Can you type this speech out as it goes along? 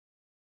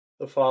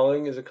The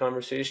following is a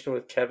conversation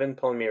with Kevin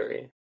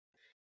Palmieri.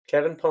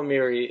 Kevin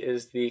Palmieri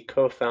is the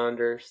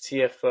co-founder,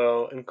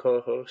 CFO, and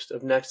co-host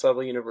of Next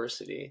Level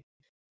University,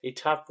 a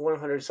top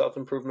 100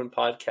 self-improvement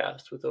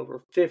podcast with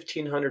over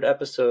 1,500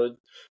 episodes,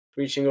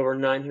 reaching over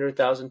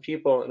 900,000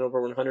 people in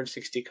over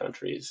 160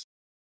 countries.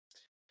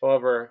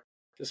 However,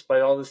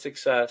 despite all the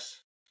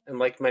success, and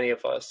like many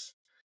of us,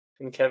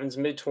 in Kevin's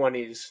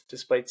mid-20s,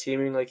 despite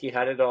seeming like he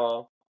had it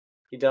all,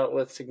 he dealt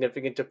with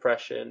significant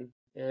depression,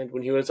 and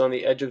when he was on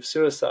the edge of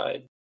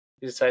suicide,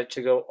 he decided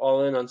to go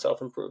all in on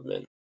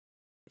self-improvement.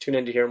 Tune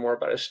in to hear more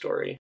about his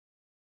story.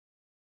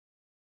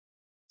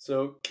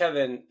 So,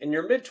 Kevin, in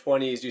your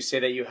mid-20s, you say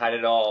that you had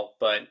it all,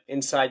 but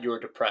inside you were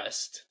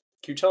depressed.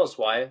 Can you tell us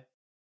why?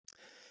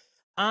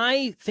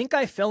 I think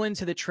I fell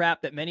into the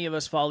trap that many of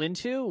us fall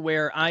into,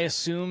 where I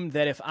assumed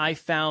that if I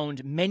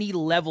found many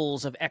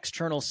levels of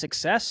external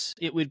success,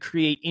 it would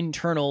create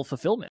internal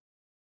fulfillment.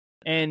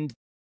 And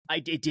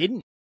it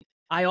didn't.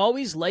 I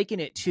always liken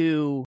it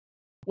to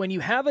when you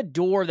have a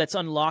door that's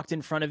unlocked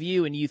in front of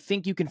you and you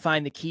think you can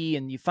find the key,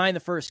 and you find the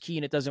first key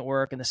and it doesn't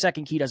work, and the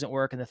second key doesn't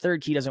work, and the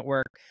third key doesn't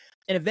work.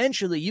 And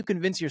eventually you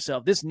convince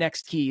yourself this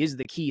next key is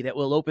the key that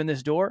will open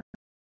this door.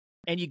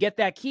 And you get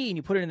that key and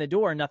you put it in the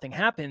door and nothing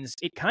happens.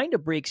 It kind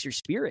of breaks your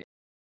spirit.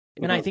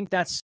 And I think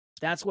that's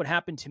what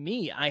happened to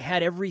me. I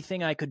had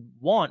everything I could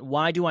want.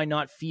 Why do I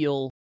not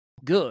feel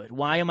good?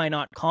 Why am I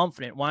not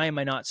confident? Why am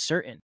I not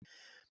certain?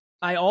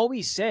 I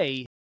always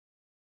say,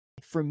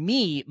 for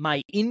me,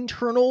 my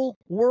internal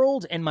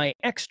world and my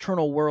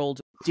external world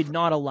did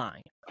not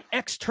align.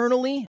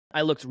 Externally,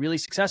 I looked really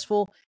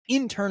successful.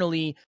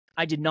 Internally,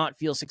 I did not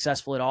feel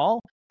successful at all.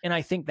 And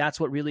I think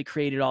that's what really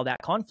created all that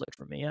conflict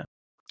for me. Yeah.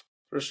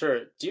 For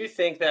sure. Do you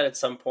think that at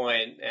some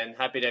point, and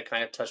happy to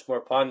kind of touch more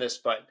upon this,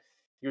 but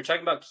you were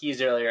talking about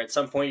keys earlier, at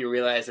some point you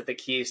realized that the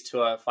keys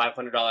to a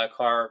 $500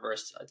 car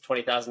versus a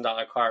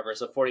 $20,000 car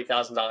versus a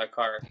 $40,000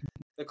 car,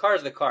 the car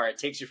is the car. It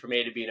takes you from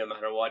A to B no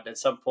matter what. And at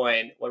some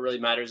point, what really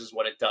matters is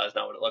what it does,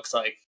 not what it looks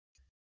like.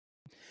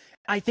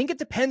 I think it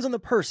depends on the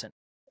person.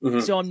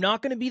 So I'm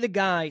not going to be the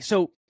guy.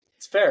 So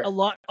it's fair. A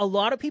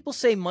lot of people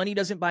say money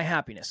doesn't buy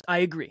happiness. I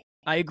agree.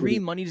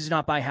 Money does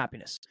not buy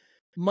happiness.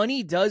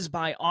 Money does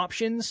buy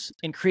options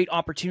and create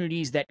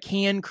opportunities that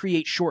can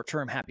create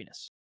short-term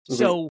happiness.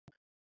 So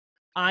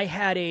I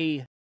had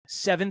a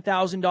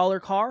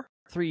 $7,000 car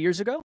 3 years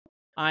ago.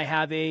 I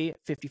have a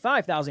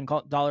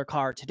 $55,000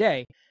 car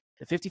today.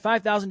 The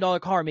 $55,000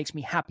 car makes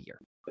me happier.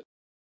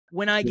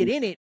 When I get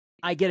in it,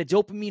 I get a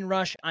dopamine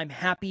rush. I'm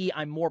happy.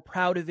 I'm more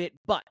proud of it.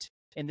 But,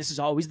 and this is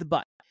always the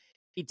but,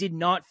 it did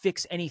not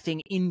fix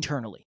anything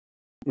internally.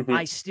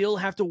 I still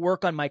have to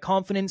work on my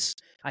confidence.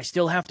 I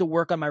still have to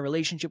work on my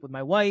relationship with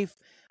my wife.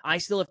 I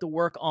still have to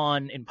work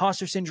on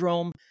imposter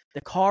syndrome.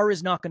 The car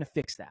is not going to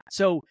fix that.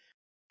 So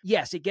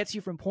yes, it gets you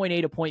from point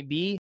A to point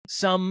B,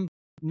 some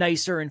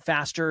nicer and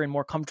faster and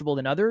more comfortable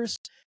than others.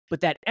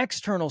 But that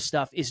external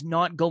stuff is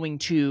not going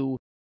to,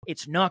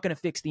 it's not going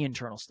to fix the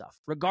internal stuff,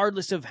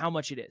 regardless of how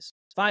much it is.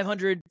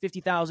 500,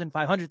 50,000,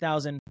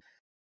 500,000.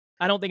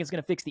 I don't think it's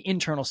going to fix the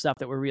internal stuff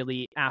that we're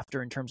really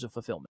after in terms of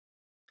fulfillment.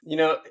 You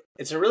know,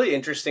 it's a really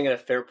interesting and a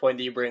fair point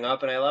that you bring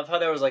up. And I love how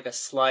there was like a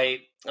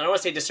slight, I don't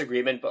want to say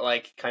disagreement, but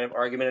like kind of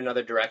argument in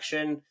another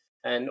direction.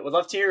 And would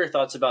love to hear your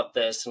thoughts about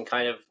this and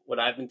kind of what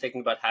I've been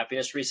thinking about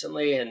happiness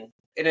recently and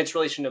in its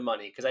relation to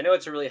money. Because I know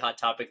it's a really hot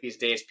topic these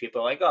days.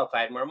 People are like, oh, if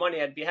I had more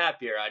money, I'd be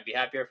happier. I'd be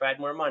happier if I had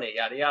more money,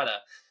 yada, yada.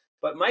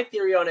 But my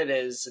theory on it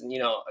is, and, you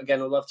know,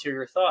 again, would love to hear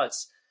your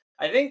thoughts.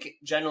 I think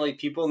generally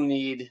people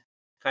need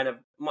kind of,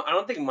 I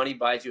don't think money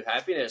buys you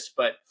happiness,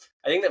 but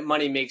I think that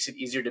money makes it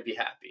easier to be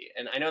happy.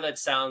 And I know that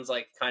sounds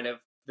like kind of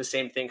the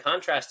same thing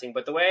contrasting,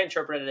 but the way I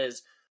interpret it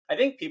is I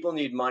think people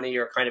need money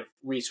or kind of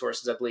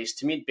resources at least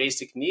to meet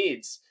basic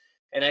needs.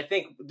 And I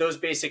think those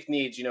basic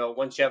needs, you know,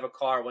 once you have a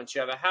car, once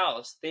you have a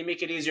house, they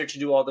make it easier to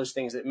do all those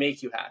things that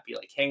make you happy,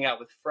 like hang out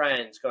with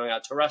friends, going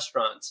out to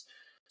restaurants.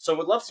 So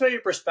would love to know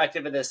your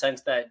perspective in the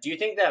sense that, do you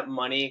think that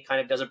money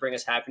kind of doesn't bring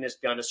us happiness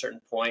beyond a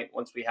certain point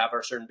once we have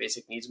our certain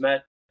basic needs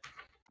met?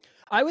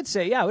 I would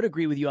say, yeah, I would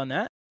agree with you on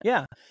that.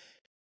 Yeah.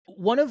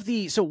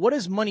 So what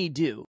does money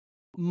do?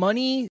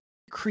 Money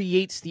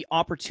creates the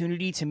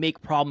opportunity to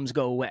make problems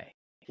go away.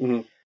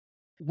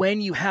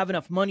 When you have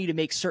enough money to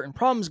make certain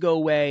problems go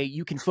away,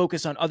 you can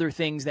focus on other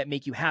things that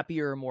make you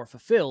happier or more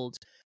fulfilled.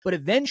 But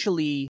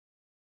eventually,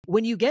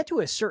 when you get to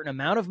a certain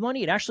amount of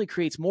money, it actually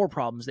creates more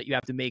problems that you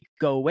have to make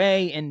go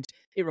away, and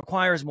it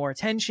requires more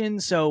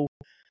attention. So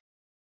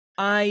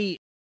I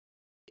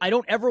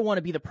don't ever want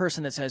to be the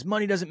person that says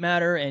money doesn't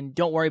matter and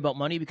don't worry about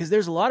money, because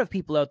there's a lot of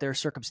people out there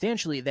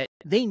circumstantially that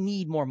they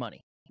need more money.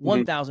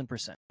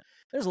 1,000%.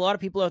 There's a lot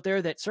of people out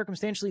there that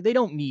circumstantially they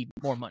don't need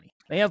more money.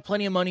 They have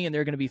plenty of money and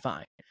they're going to be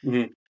fine.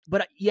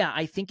 But yeah,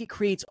 I think it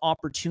creates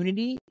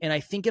opportunity, and I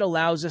think it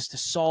allows us to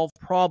solve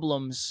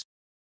problems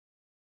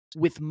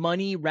with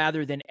money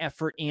rather than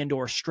effort and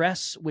or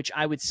stress, which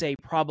I would say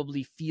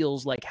probably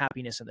feels like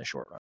happiness in the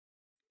short run.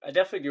 I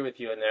definitely agree with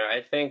you in there.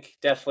 I think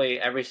definitely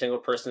every single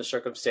person is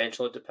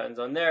circumstantial. It depends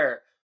on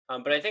their,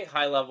 but I think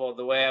high level,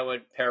 the way I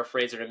would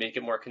paraphrase it or make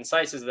it more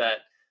concise is that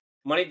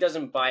money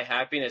doesn't buy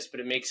happiness, but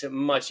it makes it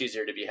much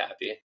easier to be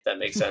happy. If that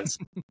makes sense.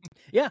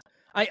 Yeah,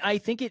 I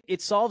think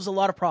it solves a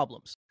lot of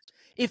problems.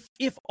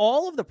 If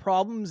all of the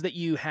problems that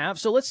you have,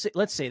 so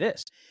let's say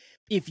this,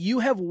 if you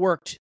have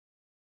worked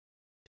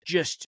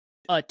just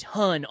a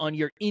ton on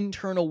your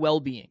internal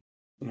well-being,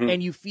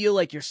 and you feel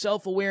like your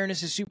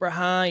self-awareness is super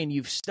high and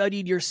you've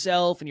studied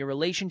yourself and your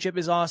relationship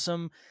is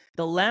awesome,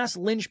 the last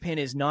linchpin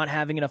is not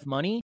having enough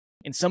money,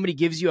 and somebody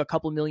gives you a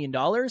couple $1 million,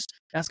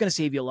 that's going to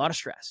save you a lot of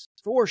stress,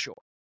 for sure.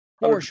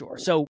 For sure.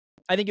 So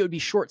I think it would be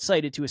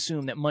short-sighted to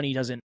assume that money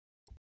doesn't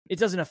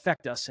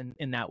affect us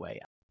in that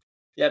way.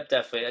 Yep,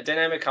 definitely. A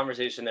dynamic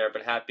conversation there,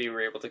 but happy we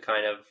were able to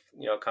kind of,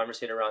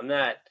 conversate around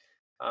that.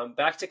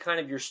 Back to kind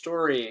of your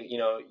story,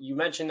 you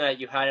mentioned that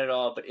you had it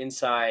all, but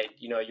inside,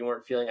 you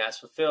weren't feeling as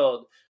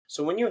fulfilled.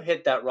 So when you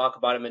hit that rock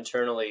bottom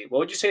internally, what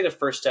would you say the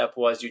first step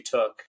was you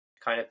took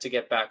kind of to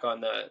get back on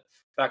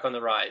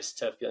the rise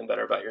to feeling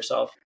better about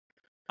yourself?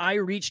 I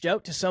reached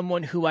out to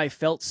someone who I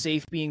felt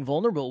safe being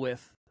vulnerable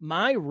with.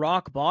 My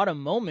rock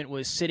bottom moment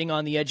was sitting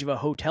on the edge of a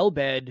hotel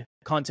bed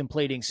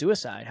contemplating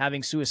suicide,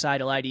 having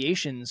suicidal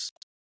ideations,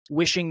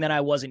 wishing that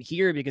I wasn't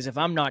here, because if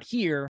I'm not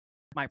here,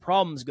 my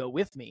problems go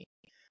with me.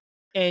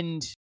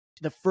 And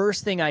the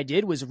first thing I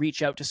did was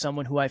reach out to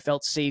someone who I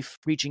felt safe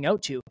reaching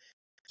out to.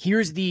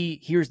 Here's the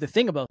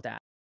thing about that.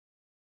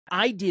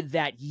 I did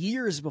that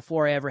years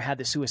before I ever had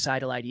the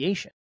suicidal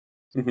ideation.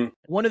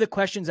 One of the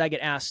questions I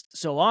get asked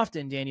so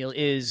often, Daniel,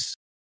 is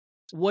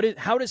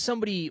how does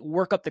somebody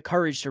work up the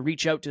courage to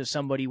reach out to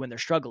somebody when they're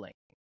struggling?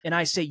 And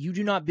I say, you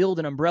do not build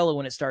an umbrella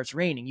when it starts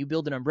raining. You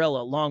build an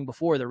umbrella long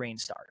before the rain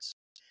starts.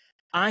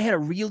 I had a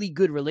really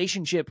good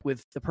relationship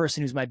with the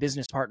person who's my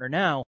business partner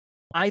now.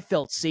 I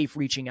felt safe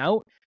reaching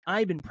out.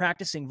 I'd been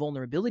practicing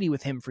vulnerability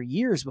with him for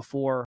years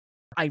before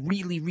I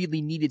really,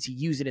 really needed to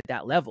use it at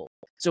that level.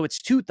 So it's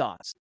two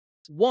thoughts.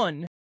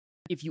 One,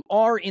 if you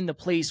are in the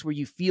place where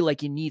you feel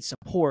like you need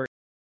support,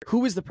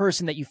 who is the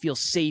person that you feel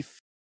safe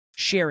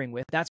sharing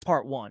with? That's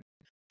part one.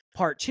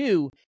 Part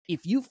two, if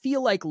you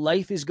feel like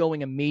life is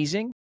going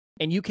amazing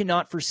and you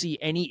cannot foresee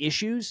any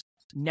issues,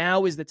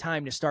 now is the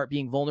time to start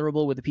being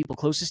vulnerable with the people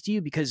closest to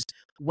you, because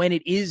when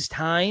it is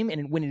time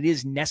and when it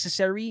is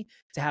necessary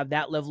to have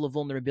that level of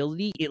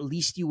vulnerability, at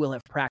least you will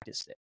have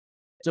practiced it.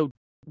 So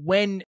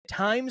when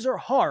times are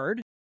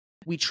hard,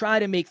 we try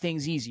to make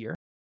things easier.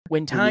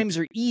 When times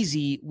are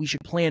easy, we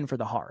should plan for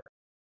the hard.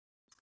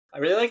 I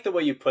really like the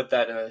way you put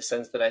that, in the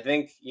sense that I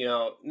think,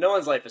 no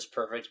one's life is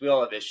perfect. We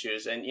all have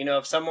issues. And,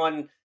 if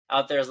someone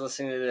out there is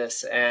listening to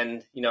this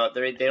and,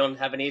 they don't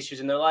have any issues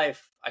in their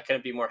life, I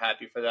couldn't be more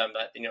happy for them.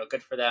 That,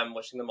 good for them,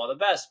 wishing them all the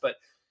best. But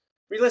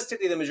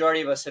realistically, the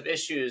majority of us have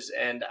issues.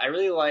 And I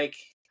really like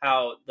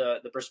how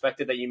the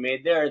perspective that you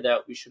made there,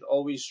 that we should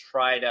always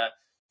try to,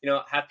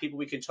 have people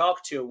we can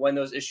talk to when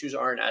those issues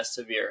aren't as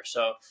severe.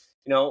 So,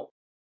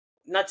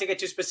 not to get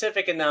too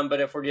specific in them,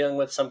 but if we're dealing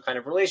with some kind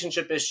of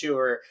relationship issue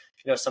or,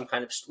 some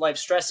kind of life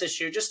stress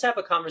issue, just to have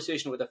a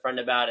conversation with a friend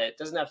about it. It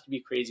doesn't have to be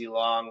crazy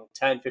long,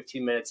 10,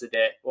 15 minutes a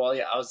day. Well,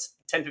 yeah, I was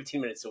 10,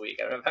 15 minutes a week.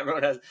 I don't know if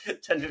everyone has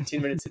 10,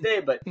 15 minutes a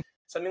day, but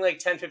something like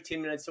 10,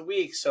 15 minutes a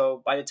week.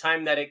 So by the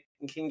time that it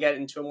can get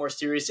into a more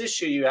serious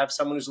issue, you have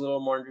someone who's a little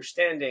more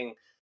understanding,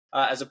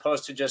 as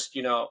opposed to just,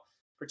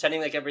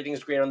 pretending like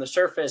everything's great on the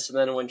surface. And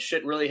then when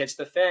shit really hits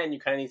the fan, you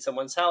kind of need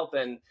someone's help.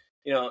 And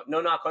no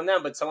knock on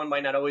them, but someone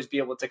might not always be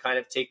able to kind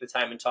of take the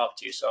time and talk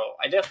to you. So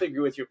I definitely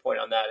agree with your point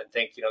on that, and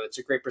think, it's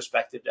a great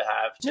perspective to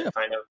have to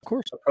kind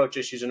of approach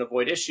issues and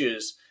avoid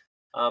issues.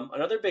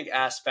 Another big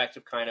aspect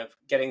of kind of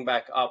getting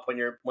back up when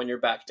you're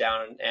back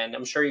down, and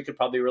I'm sure you could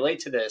probably relate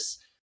to this.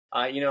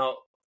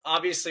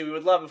 Obviously we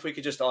would love if we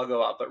could just all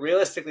go up, but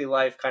realistically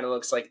life kind of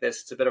looks like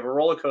this. It's a bit of a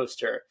roller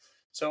coaster.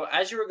 So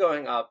as you were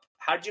going up,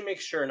 how did you make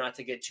sure not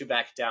to get too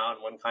back down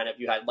when kind of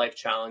you had life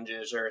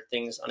challenges or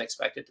things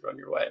unexpected thrown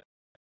your way?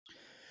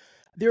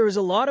 There was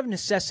a lot of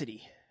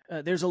necessity.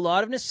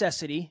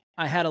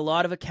 I had a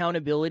lot of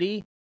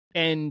accountability,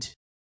 and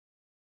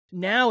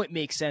now it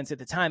makes sense. At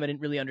the time, I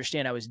didn't really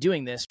understand I was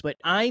doing this, but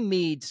I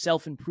made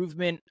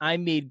self-improvement, I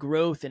made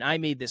growth, and I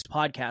made this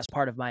podcast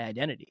part of my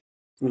identity.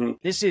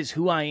 This is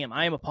who I am.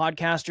 I am a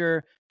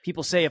podcaster.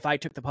 People say, if I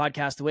took the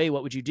podcast away,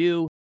 what would you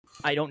do?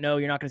 I don't know.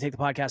 You're not going to take the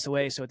podcast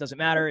away, so it doesn't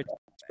matter.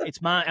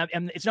 It's mine.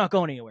 It's not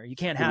going anywhere. You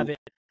can't have it.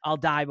 I'll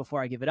die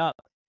before I give it up.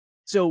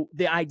 So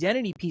the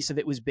identity piece of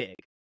it was big.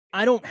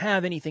 I don't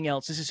have anything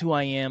else. This is who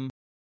I am.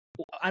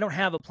 I don't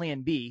have a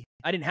plan B.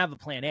 I didn't have a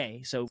plan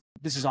A, so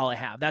this is all I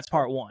have. That's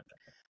part one.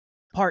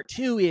 Part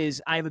two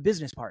is I have a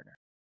business partner.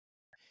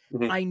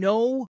 I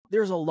know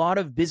there's a lot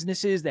of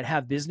businesses that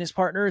have business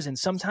partners, and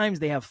sometimes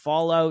they have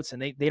fallouts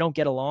and they don't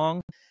get along.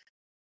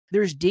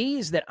 There's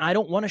days that I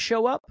don't want to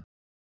show up,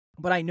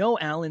 but I know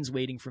Alan's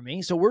waiting for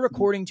me. So we're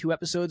recording 2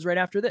 episodes right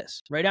after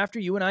this. Right after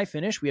you and I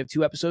finish, we have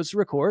 2 episodes to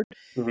record.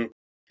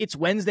 It's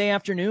Wednesday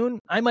afternoon.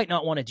 I might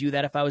not want to do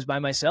that if I was by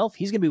myself.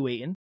 He's going to be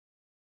waiting.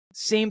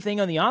 Same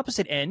thing on the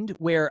opposite end,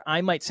 where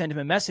I might send him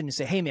a message and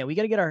say, "Hey man, we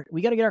got to get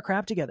our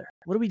crap together.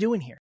 What are we doing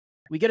here?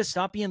 We got to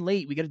stop being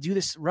late. We got to do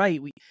this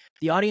right.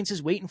 The audience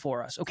is waiting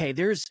for us." Okay,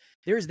 there's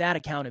that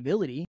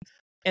accountability.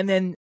 And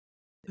then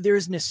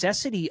there's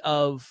necessity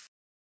of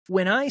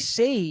when I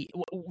say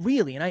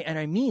really, and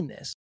I mean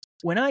this,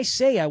 when I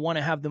say I want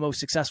to have the most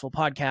successful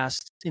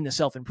podcast in the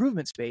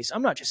self-improvement space,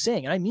 I'm not just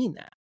saying it, I mean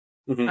that.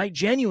 Mm-hmm. I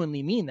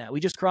genuinely mean that. We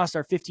just crossed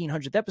our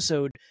 1500th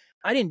episode.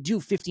 I didn't do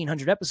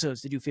 1500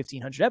 episodes to do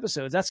 1500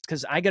 episodes. That's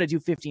because I got to do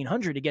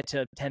 1500 to get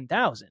to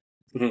 10,000.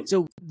 Mm-hmm.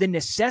 So the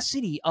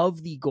necessity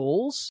of the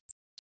goals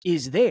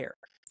is there.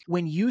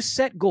 When you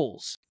set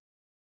goals,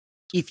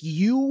 if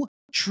you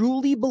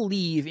truly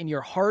believe in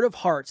your heart of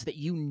hearts that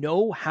you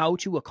know how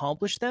to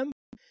accomplish them,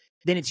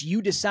 then it's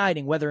you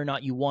deciding whether or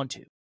not you want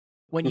to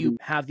when you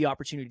have the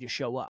opportunity to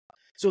show up.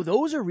 So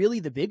those are really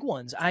the big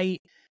ones.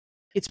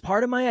 It's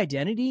part of my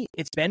identity.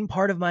 It's been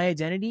part of my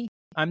identity.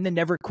 I'm the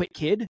never quit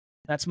kid.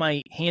 That's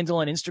my handle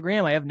on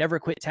Instagram. I have never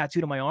quit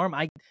tattooed on my arm.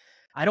 I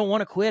don't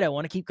want to quit. I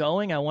want to keep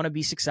going. I want to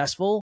be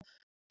successful.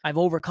 I've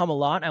overcome a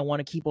lot. I want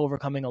to keep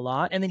overcoming a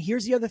lot. And then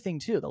here's the other thing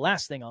too. The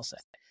last thing I'll say.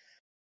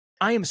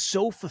 I am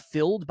so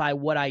fulfilled by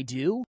what I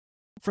do.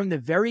 From the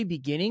very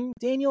beginning,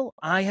 Daniel,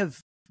 I have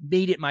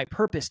made it my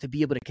purpose to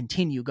be able to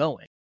continue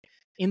going.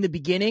 In the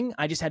beginning,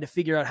 I just had to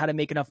figure out how to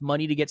make enough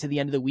money to get to the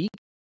end of the week.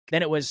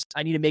 Then it was,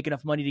 I need to make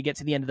enough money to get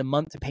to the end of the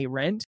month to pay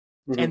rent.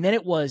 Mm-hmm. And then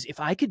it was, if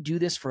I could do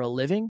this for a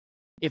living,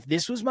 if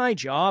this was my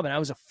job and I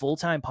was a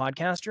full-time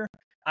podcaster,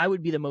 I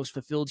would be the most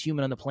fulfilled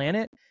human on the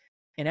planet.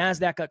 And as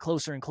that got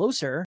closer and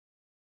closer,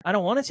 I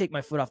don't want to take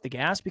my foot off the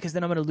gas because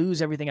then I'm going to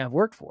lose everything I've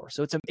worked for.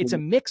 So it's a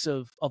mix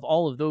of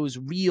all of those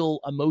real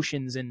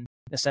emotions and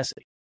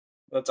necessity.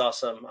 That's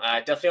awesome.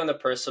 Definitely on the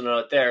personal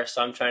note there.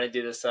 So I'm trying to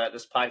do this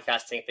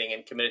podcasting thing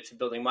and committed to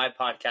building my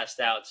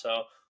podcast out.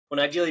 So when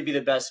ideally be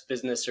the best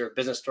business or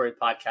business story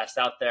podcast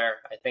out there.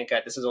 I think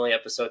this is only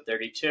episode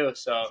 32.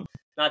 So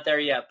not there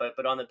yet,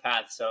 but on the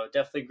path. So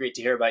definitely great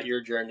to hear about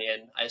your journey.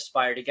 And I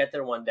aspire to get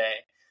there one day.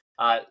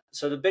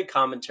 So the big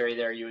commentary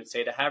there, you would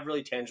say to have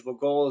really tangible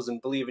goals and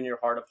believe in your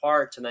heart of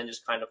hearts, and then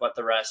just kind of let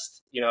the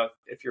rest,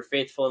 if you're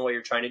faithful in what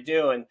you're trying to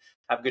do and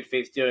have good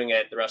faith doing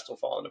it, the rest will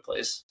fall into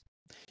place.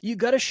 You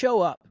got to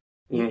show up.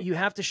 Mm-hmm. You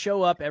have to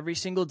show up every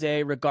single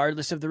day,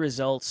 regardless of the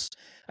results.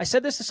 I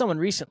said this to someone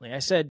recently. I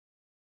said,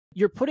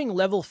 you're putting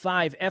level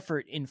 5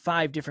 effort in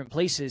 5 different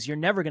places. You're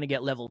never going to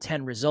get level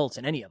 10 results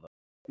in any of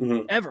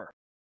them, ever.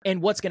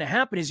 And what's going to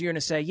happen is you're going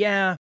to say,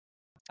 yeah,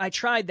 I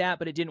tried that,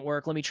 but it didn't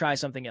work. Let me try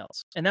something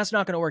else. And that's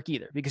not going to work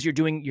either because you're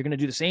going to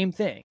do the same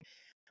thing.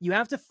 You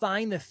have to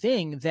find the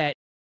thing that,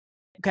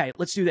 okay,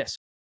 let's do this.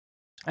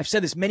 I've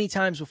said this many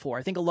times before.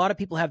 I think a lot of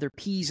people have their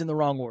P's in the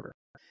wrong order.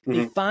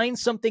 They find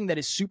something that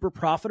is super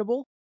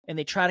profitable and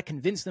they try to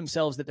convince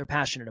themselves that they're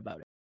passionate about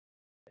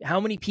it. How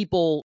many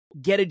people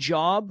get a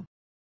job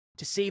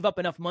to save up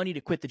enough money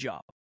to quit the job?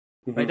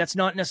 Right? That's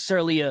not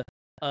necessarily a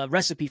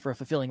recipe for a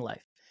fulfilling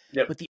life.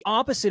 Yep. But the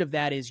opposite of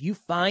that is you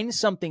find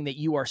something that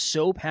you are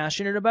so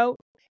passionate about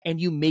and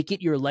you make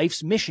it your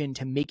life's mission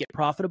to make it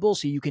profitable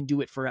so you can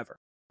do it forever.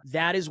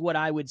 That is what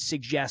I would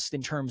suggest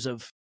in terms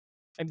of,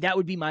 that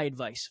would be my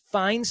advice.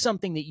 Find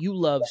something that you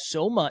love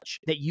so much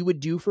that you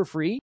would do for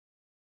free,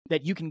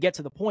 that you can get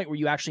to the point where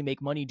you actually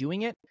make money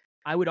doing it.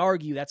 I would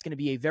argue that's going to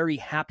be a very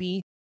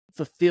happy,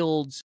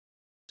 fulfilled,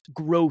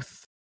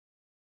 growth-focused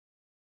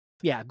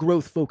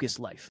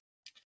life.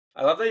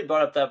 I love that you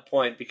brought up that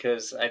point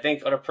because I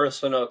think on a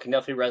personal note can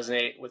definitely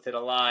resonate with it a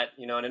lot,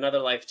 in another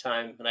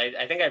lifetime. And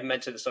I think I've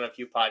mentioned this on a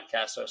few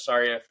podcasts, so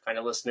sorry if kind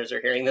of listeners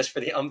are hearing this for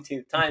the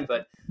umpteenth time,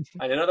 but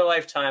in another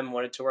lifetime, I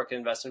wanted to work in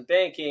investment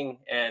banking,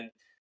 and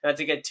not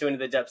to get too into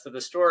the depths of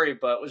the story,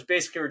 but was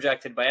basically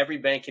rejected by every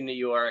bank in New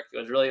York. It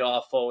was really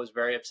awful, was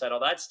very upset, all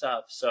that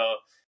stuff. So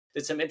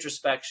did some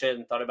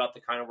introspection, thought about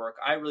the kind of work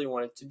I really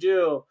wanted to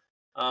do.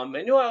 I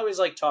knew I always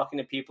liked talking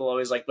to people,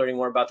 always liked learning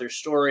more about their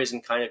stories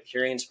and kind of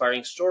hearing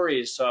inspiring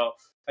stories. So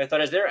I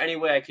thought, is there any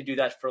way I could do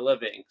that for a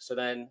living? So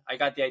then I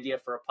got the idea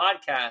for a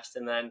podcast,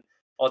 and then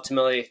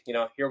ultimately,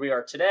 here we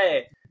are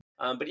today.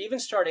 But even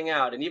starting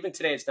out, and even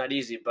today, it's not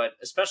easy, but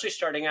especially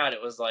starting out,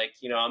 it was like,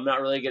 I'm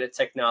not really good at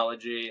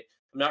technology.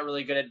 I'm not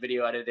really good at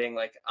video editing.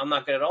 Like, I'm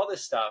not good at all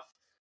this stuff.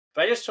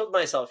 But I just told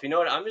myself, you know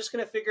what, I'm just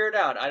going to figure it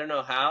out. I don't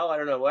know how, I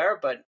don't know where,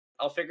 but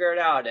I'll figure it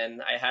out.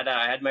 And I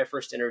had my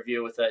first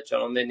interview with a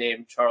gentleman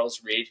named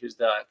Charles Reed, who's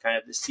the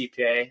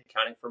CPA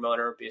accounting firm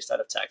owner based out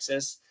of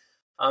Texas.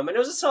 And it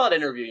was a solid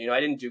interview. I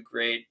didn't do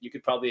great. You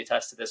could probably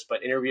attest to this,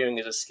 but interviewing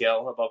is a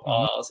skill above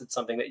all else. It's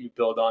something that you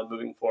build on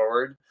moving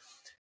forward.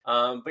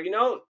 But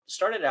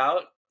started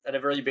out at a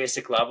very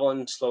basic level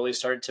and slowly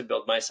started to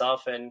build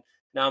myself. And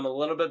now I'm a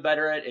little bit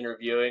better at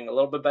interviewing, a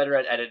little bit better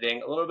at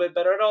editing, a little bit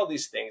better at all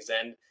these things.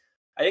 And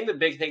I think the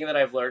big thing that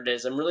I've learned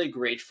is I'm really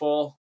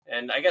grateful.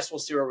 And I guess we'll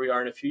see where we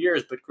are in a few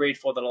years, but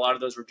grateful that a lot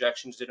of those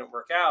rejections didn't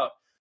work out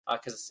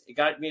because it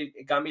got me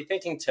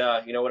thinking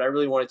to, what I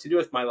really wanted to do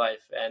with my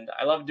life. And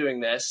I love doing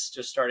this,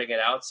 just starting it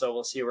out. So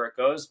we'll see where it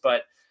goes.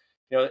 But,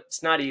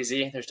 it's not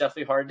easy. There's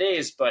definitely hard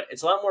days, but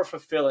it's a lot more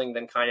fulfilling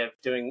than kind of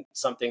doing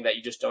something that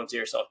you just don't see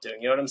yourself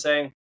doing. You know what I'm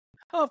saying?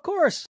 Oh, of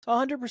course,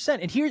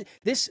 100%. And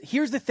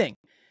here's the thing.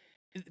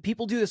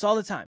 People do this all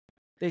the time.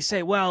 They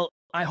say, well,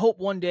 I hope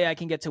one day I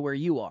can get to where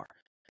you are.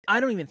 I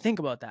don't even think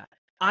about that.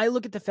 I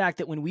look at the fact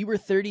that when we were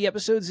 30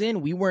 episodes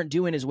in, we weren't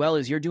doing as well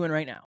as you're doing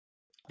right now.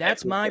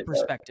 That's my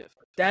perspective.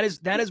 That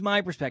is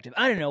my perspective.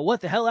 I don't know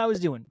what the hell I was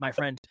doing, my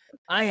friend.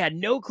 I had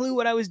no clue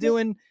what I was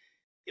doing.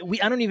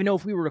 I don't even know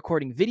if we were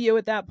recording video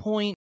at that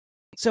point.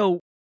 So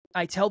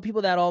I tell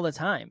people that all the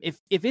time. If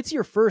it's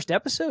your first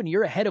episode and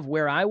you're ahead of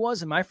where I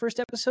was in my first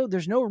episode,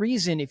 there's no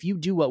reason if you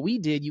do what we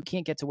did, you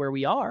can't get to where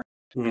we are.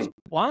 Mm-hmm.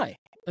 Why?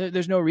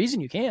 There's no reason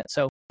you can't.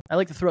 So I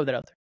like to throw that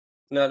out there.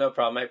 No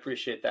problem. I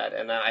appreciate that.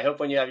 And I hope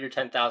when you have your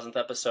 10,000th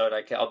episode,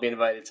 I'll be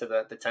invited to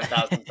the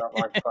 10,000th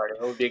launch party.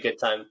 It would be a good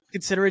time.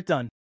 Consider it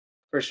done.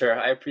 For sure.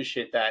 I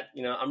appreciate that.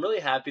 I'm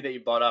really happy that you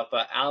brought up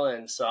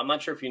Alan. So I'm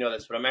not sure if you know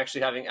this, but I'm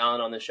actually having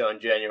Alan on the show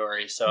in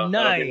January. So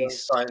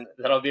nice.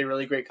 That'll be a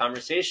really great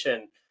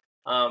conversation.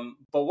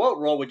 But what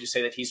role would you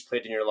say that he's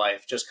played in your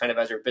life, just kind of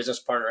as your business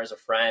partner, as a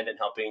friend, and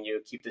helping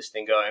you keep this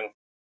thing going?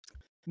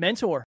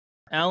 Mentor.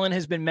 Alan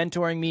has been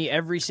mentoring me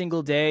every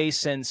single day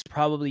since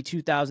probably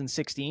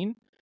 2016.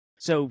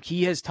 So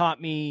he has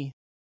taught me,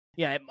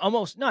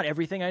 almost not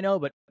everything I know,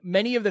 but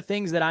many of the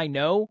things that I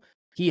know,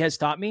 he has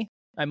taught me.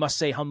 I must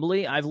say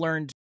humbly, I've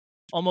learned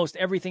almost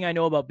everything I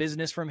know about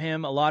business from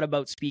him, a lot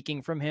about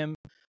speaking from him.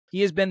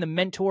 He has been the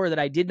mentor that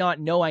I did not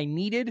know I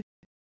needed,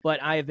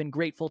 but I have been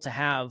grateful to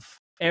have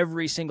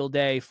every single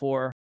day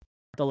for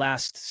the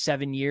last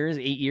 8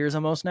 years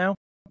almost now.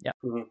 Yeah.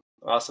 Mm-hmm.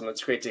 Awesome.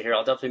 That's great to hear.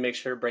 I'll definitely make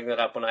sure to bring that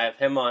up when I have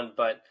him on,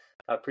 but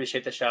I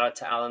appreciate the shout out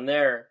to Alan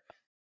there.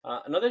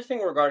 Another thing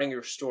regarding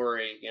your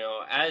story,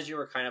 as you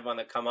were kind of on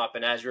the come up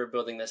and as you were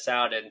building this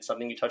out, and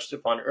something you touched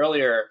upon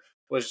earlier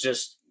was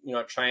just,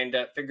 trying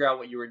to figure out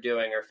what you were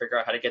doing or figure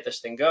out how to get this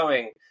thing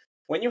going.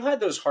 When you had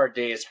those hard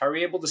days, how were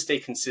you able to stay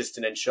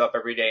consistent and show up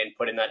every day and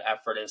put in that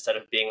effort instead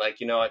of being like,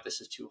 what,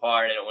 this is too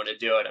hard. I don't want to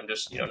do it. I'm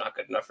just, not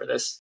good enough for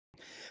this.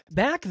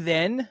 Back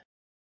then,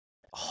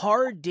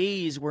 hard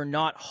days were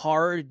not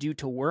hard due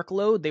to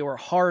workload. They were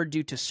hard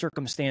due to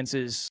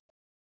circumstances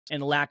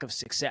and lack of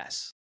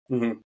success.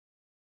 Mm-hmm.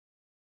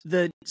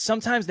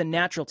 Sometimes the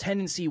natural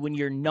tendency when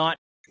you're not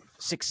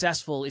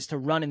successful is to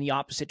run in the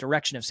opposite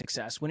direction of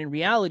success, when in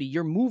reality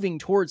you're moving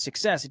towards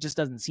success. It just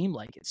doesn't seem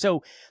like it.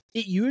 So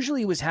it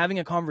usually was having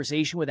a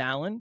conversation with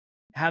Alan,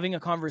 having a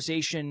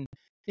conversation.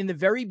 In the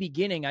very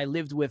beginning, I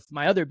lived with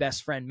my other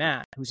best friend,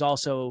 Matt,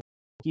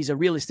 he's a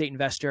real estate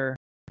investor.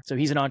 So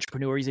he's an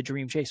entrepreneur. He's a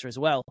dream chaser as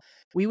well.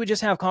 We would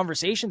just have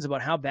conversations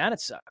about how bad it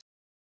sucked.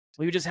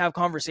 We would just have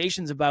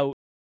conversations about,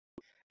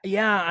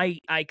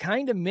 I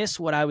kind of miss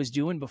what I was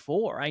doing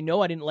before. I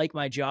know I didn't like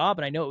my job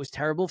and I know it was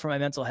terrible for my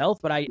mental health,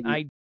 but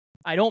I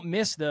don't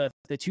miss the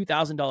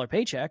 $2,000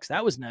 paychecks.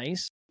 That was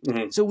nice.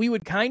 Mm-hmm. So we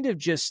would kind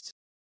of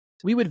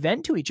we would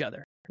vent to each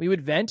other. We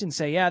would vent and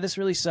say, this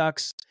really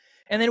sucks.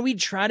 And then we'd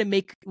try to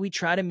make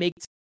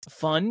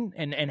fun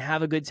and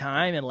have a good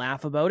time and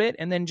laugh about it.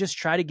 And then just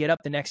try to get up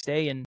the next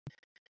day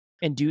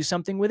and do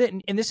something with it.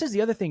 And this is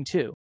the other thing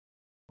too.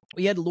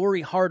 We had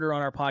Lori Harder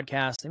on our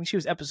podcast. I think she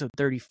was episode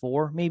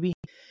 34, maybe.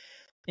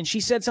 And she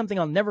said something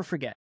I'll never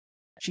forget.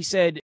 She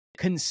said,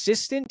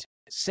 consistent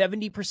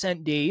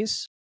 70%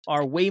 days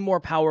are way more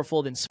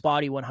powerful than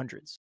spotty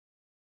 100s.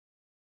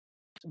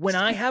 When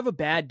I have a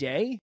bad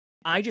day,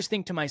 I just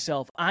think to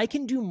myself, I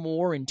can do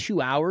more in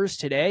 2 hours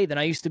today than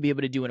I used to be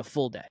able to do in a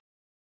full day.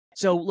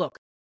 So look,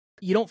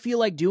 you don't feel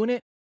like doing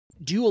it,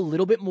 do a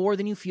little bit more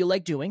than you feel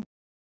like doing.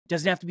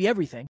 Doesn't have to be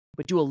everything,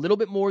 but do a little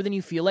bit more than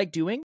you feel like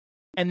doing.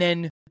 And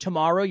then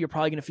tomorrow, you're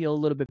probably going to feel a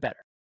little bit better.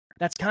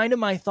 That's kind of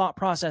my thought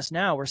process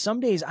now, where some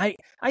days I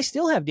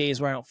still have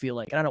days where I don't feel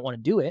like it. I don't want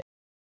to do it,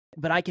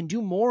 but I can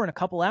do more in a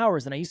couple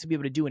hours than I used to be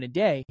able to do in a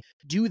day.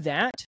 Do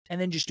that,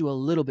 and then just do a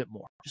little bit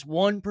more, just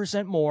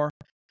 1% more,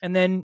 and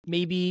then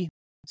maybe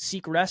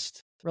seek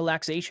rest,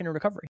 relaxation, or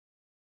recovery.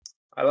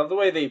 I love the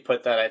way that you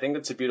put that. I think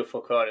that's a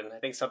beautiful quote, and I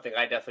think something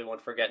I definitely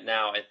won't forget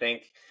now. I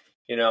think,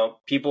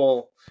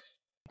 people...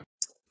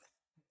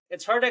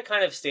 It's hard to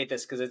kind of state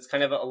this because it's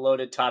kind of a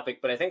loaded topic,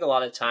 but I think a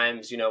lot of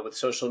times, with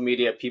social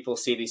media, people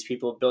see these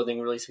people building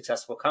really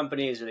successful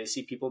companies, or they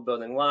see people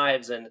building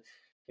lives, and,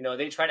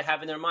 they try to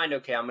have in their mind,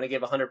 okay, I'm going to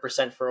give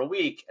 100% for a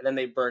week, and then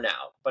they burn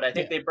out. But I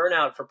think they burn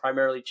out for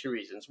primarily 2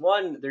 reasons.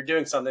 One, they're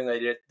doing something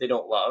that they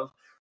don't love.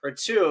 Or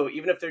 2,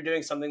 even if they're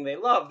doing something they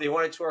love, they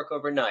want it to work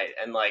overnight.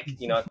 And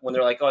when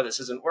they're like, oh, this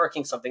isn't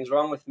working, something's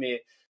wrong with me.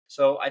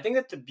 So I think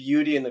that the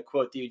beauty in the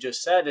quote that you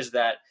just said is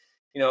that,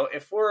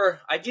 if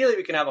ideally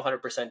we can have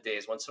 100%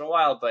 days once in a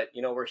while, but,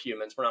 we're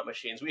humans, we're not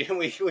machines. We can't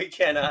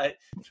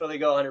really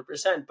go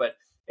 100%. But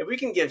if we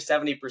can give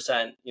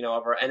 70%,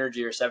 of our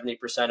energy, or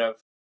 70% of,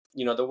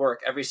 the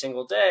work every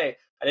single day,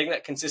 I think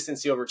that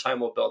consistency over time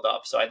will build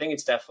up. So I think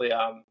it's definitely,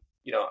 a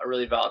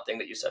really valid thing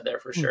that you said there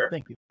for sure.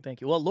 Thank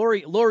you. Well,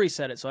 Lori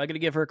said it, so I got to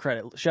give her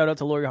credit. Shout out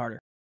to Lori Harder.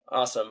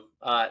 Awesome.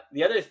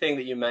 The other thing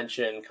that you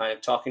mentioned, kind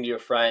of talking to your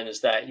friend,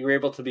 is that you were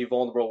able to be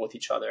vulnerable with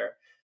each other.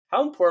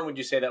 How important would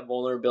you say that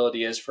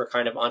vulnerability is for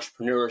kind of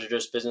entrepreneurs or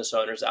just business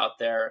owners out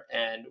there?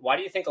 And why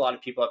do you think a lot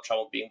of people have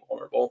trouble being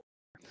vulnerable?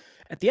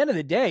 At the end of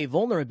the day,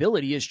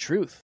 vulnerability is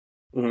truth.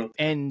 Mm-hmm.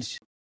 And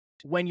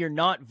when you're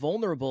not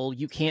vulnerable,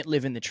 you can't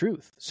live in the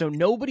truth. So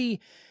nobody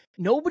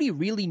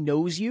really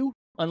knows you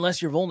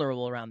unless you're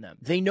vulnerable around them.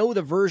 They know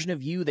the version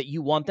of you that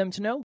you want them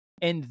to know,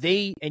 and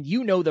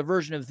you know the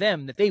version of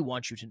them that they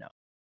want you to know.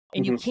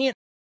 And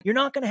you're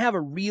not going to have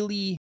a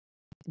really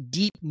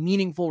deep,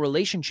 meaningful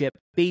relationship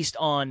based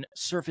on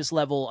surface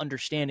level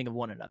understanding of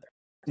one another.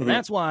 So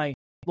that's why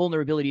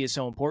vulnerability is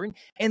so important.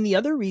 And the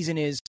other reason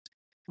is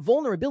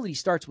vulnerability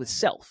starts with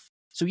self.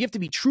 So you have to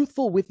be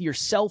truthful with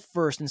yourself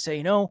first and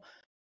say,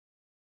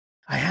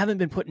 I haven't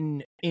been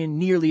putting in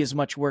nearly as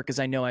much work as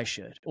I know I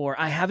should, or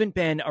I haven't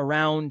been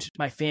around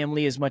my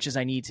family as much as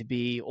I need to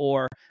be,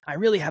 or I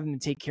really haven't been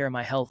taking care of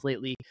my health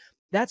lately.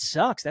 That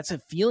sucks. That's a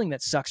feeling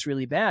that sucks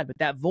really bad, but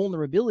that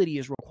vulnerability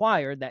is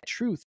required. That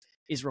truth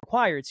is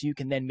required so you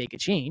can then make a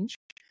change.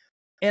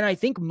 And I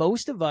think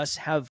most of us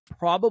have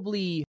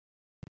probably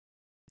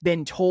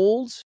been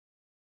told,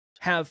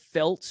 have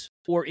felt,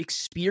 or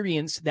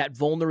experienced that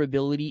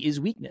vulnerability is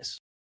weakness.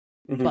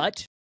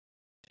 But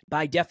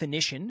by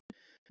definition,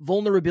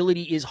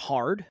 vulnerability is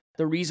hard.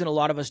 The reason a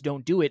lot of us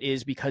don't do it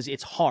is because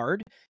it's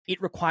hard.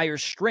 It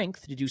requires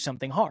strength to do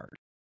something hard.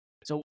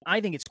 So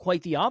I think it's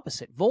quite the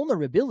opposite.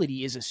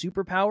 Vulnerability is a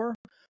superpower.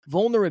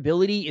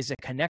 Vulnerability is a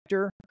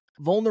connector.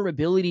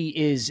 Vulnerability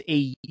is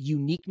a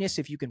uniqueness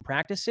if you can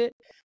practice it.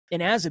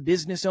 And as a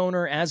business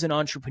owner, as an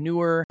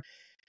entrepreneur,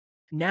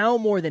 now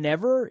more than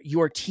ever,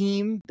 your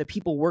team, the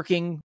people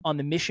working on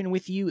the mission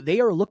with you,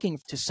 they are looking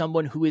to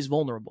someone who is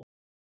vulnerable.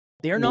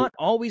 They're not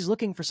always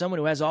looking for someone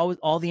who has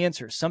all the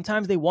answers.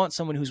 Sometimes they want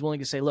someone who's willing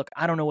to say, look,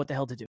 I don't know what the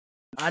hell to do.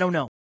 I don't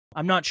know.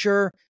 I'm not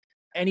sure.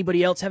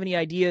 Anybody else have any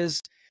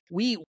ideas?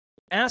 We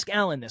ask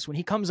Alan this when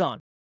he comes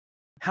on.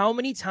 How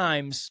many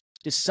times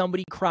does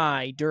somebody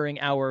cry during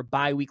our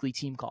bi-weekly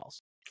team calls?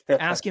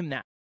 Ask him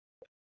that.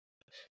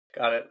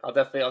 Got it.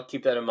 I'll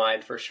keep that in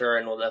mind for sure.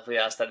 And we'll definitely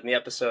ask that in the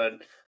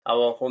episode.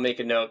 We'll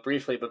make a note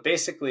briefly, but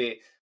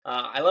basically,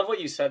 I love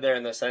what you said there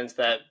in the sense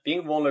that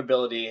being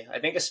vulnerability, I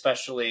think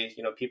especially,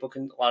 people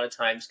can a lot of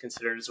times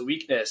consider it as a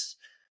weakness.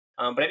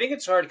 But I think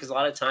it's hard because a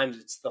lot of times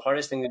it's the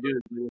hardest thing to do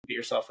is look at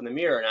yourself in the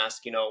mirror and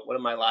ask, what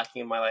am I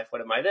lacking in my life?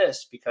 What am I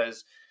this?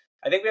 Because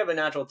I think we have a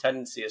natural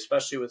tendency,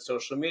 especially with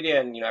social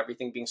media and,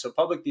 everything being so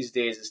public these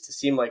days, is to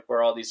seem like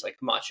we're all these like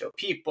macho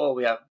people.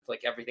 We have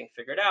like everything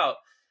figured out.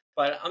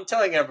 But I'm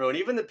telling everyone,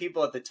 even the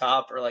people at the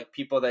top are like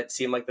people that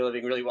seem like they're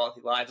living really wealthy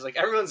lives. Like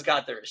everyone's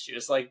got their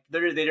issues. Like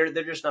they're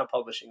just not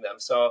publishing them.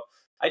 So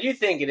I do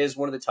think it is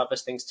one of the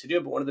toughest things to do.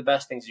 But one of the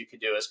best things you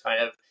could do is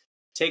kind of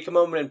take a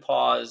moment and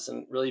pause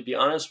and really be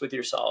honest with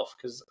yourself.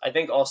 Because I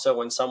think also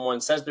when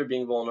someone says they're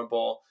being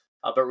vulnerable,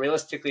 but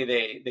realistically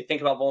they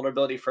think about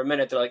vulnerability for a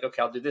minute, they're like,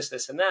 okay, I'll do this,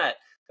 this, and that.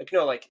 Like,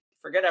 no, like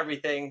forget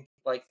everything.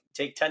 Like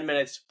take 10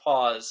 minutes,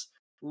 pause,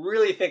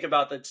 really think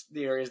about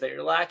the areas that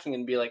you're lacking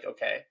and be like,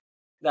 okay,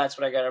 that's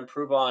what I got to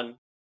improve on.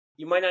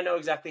 You might not know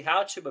exactly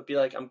how to, but be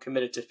like, I'm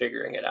committed to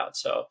figuring it out.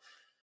 So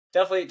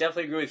definitely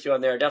agree with you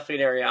on there. Definitely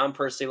an area I'm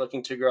personally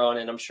looking to grow in,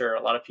 and I'm sure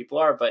a lot of people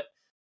are, but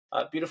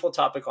beautiful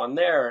topic on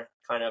there.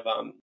 Kind of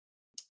on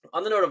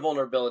the note of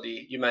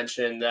vulnerability, you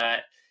mentioned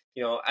that,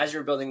 as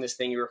you're building this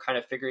thing, you were kind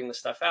of figuring this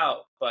stuff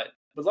out, but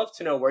would love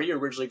to know where you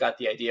originally got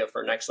the idea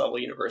for Next Level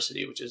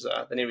University, which is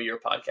the name of your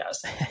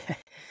podcast.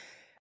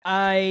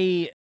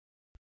 I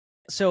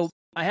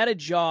had a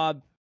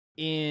job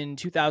in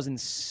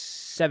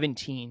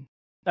 2016,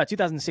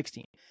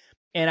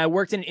 and I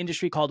worked in an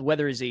industry called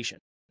weatherization.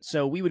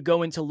 So we would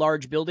go into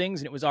large buildings,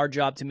 and it was our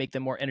job to make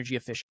them more energy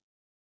efficient.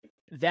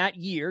 That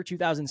year,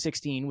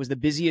 2016, was the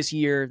busiest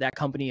year that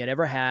company had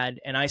ever had,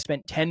 and I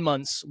spent 10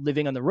 months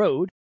living on the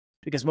road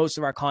because most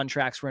of our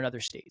contracts were in other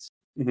states.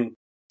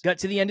 Got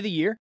to the end of the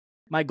year.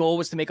 My goal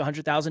was to make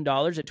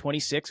 $100,000 at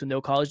 26 with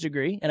no college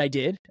degree, and I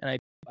did, and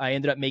I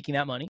ended up making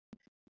that money.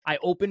 I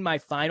opened my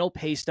final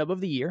pay stub of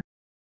the year,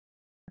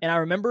 and I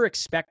remember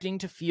expecting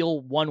to feel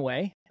one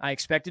way. I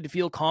expected to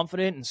feel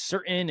confident and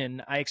certain,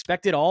 and I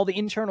expected all the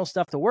internal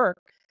stuff to work,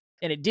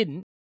 and it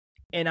didn't.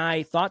 And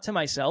I thought to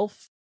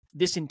myself,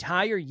 this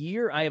entire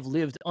year I have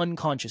lived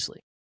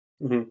unconsciously.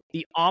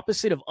 The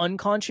opposite of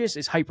unconscious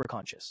is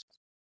hyperconscious.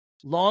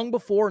 Long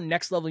before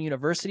Next Level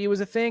University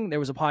was a thing, there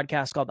was a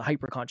podcast called the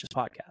Hyperconscious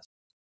Podcast.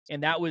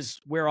 And that was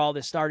where all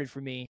this started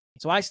for me.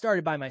 So I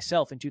started by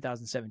myself in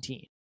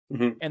 2017.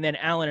 And then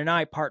Alan and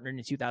I partnered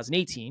in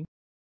 2018.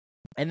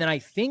 And then I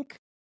think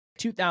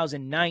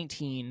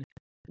 2019,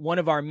 one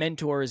of our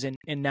mentors and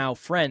now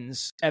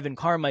friends, Evan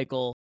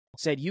Carmichael,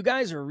 said, you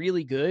guys are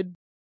really good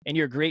and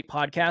you're great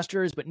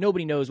podcasters, but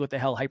nobody knows what the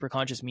hell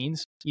hyperconscious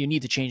means. You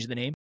need to change the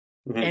name.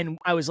 And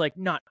I was like,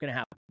 not going to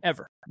happen,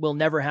 ever. Will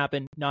never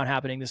happen, not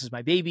happening. This is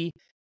my baby.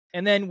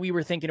 And then we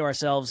were thinking to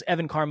ourselves,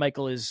 Evan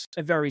Carmichael is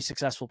a very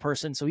successful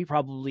person, so he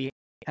probably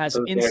has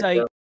some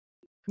insight.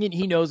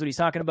 He knows what he's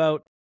talking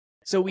about.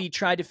 So we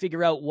tried to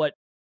figure out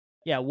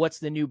what's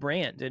the new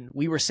brand? And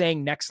we were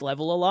saying Next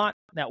Level a lot.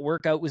 That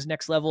workout was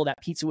Next Level.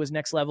 That pizza was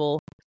Next Level.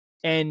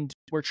 And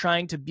we're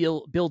trying to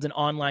build an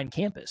online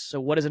campus.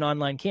 So what is an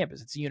online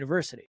campus? It's a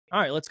university.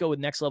 All right, let's go with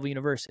Next Level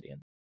University.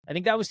 And I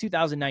think that was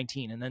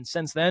 2019. And then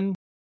since then,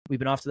 we've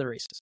been off to the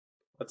races.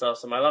 That's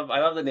awesome. I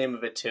love the name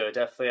of it too. It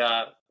definitely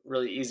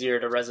really easier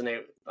to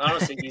resonate. I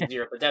don't say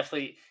easier, but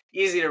definitely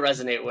easy to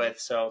resonate with.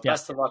 So Yeah.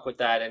 best of luck with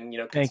that, and Thank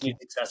you.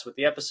 continued success with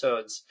the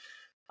episodes.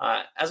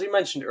 As we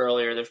mentioned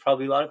earlier, there's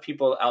probably a lot of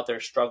people out there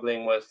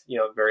struggling with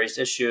various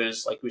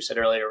issues, like we said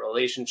earlier,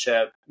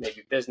 relationship,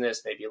 maybe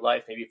business, maybe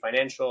life, maybe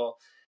financial.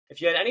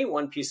 If you had any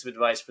one piece of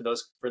advice for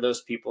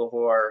those people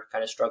who are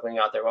kind of struggling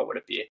out there, what would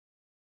it be?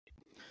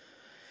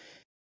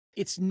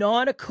 It's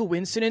not a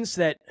coincidence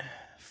that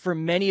for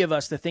many of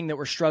us, the thing that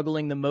we're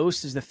struggling the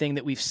most is the thing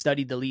that we've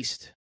studied the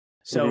least.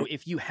 So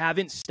if you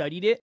haven't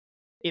studied it,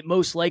 it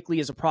most likely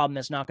is a problem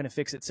that's not going to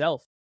fix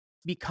itself.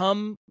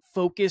 Become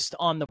focused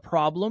on the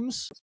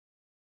problems.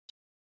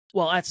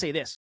 Well, I'd say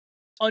this.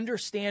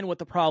 Understand what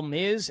the problem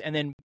is and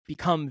then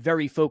become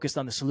very focused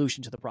on the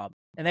solution to the problem.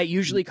 And that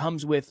usually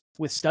comes with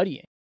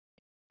studying.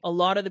 A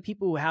lot of the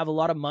people who have a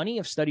lot of money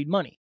have studied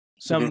money.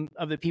 Some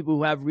of the people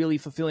who have really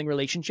fulfilling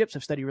relationships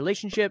have studied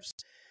relationships.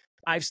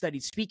 I've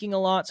studied speaking a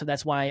lot, so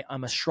that's why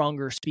I'm a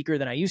stronger speaker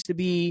than I used to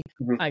be.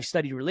 I've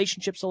studied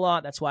relationships a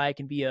lot. That's why I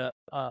can be a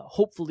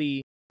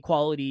hopefully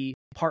quality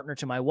partner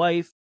to my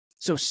wife.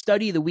 So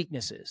study the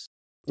weaknesses.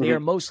 They are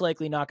most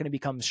likely not going to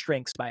become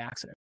strengths by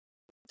accident.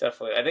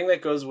 Definitely. I think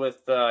that goes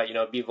with,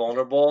 be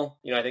vulnerable.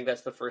 I think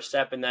that's the first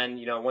step. And then,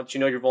 once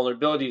you know your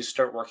vulnerabilities,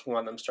 start working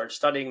on them, start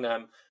studying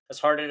them. As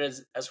hard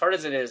as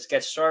it is,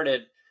 get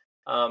started.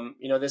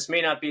 This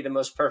may not be the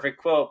most perfect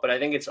quote, but I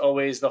think it's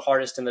always the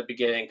hardest in the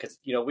beginning because,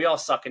 we all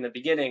suck in the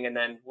beginning and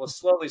then we'll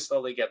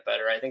slowly get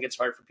better. I think it's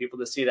hard for people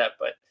to see that,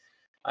 but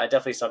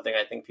definitely something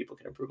I think people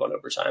can improve on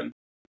over time.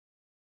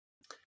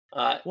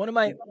 One of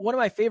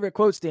my favorite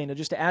quotes, Daniel,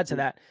 just to add to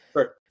that,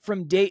 sure.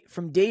 From day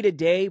to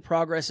day,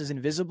 progress is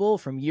invisible.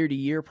 From year to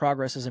year,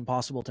 progress is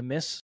impossible to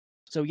miss.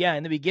 So yeah,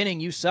 in the beginning,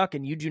 you suck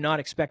and you do not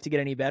expect to get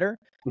any better.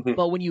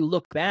 But when you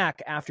look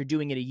back after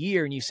doing it a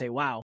year and you say,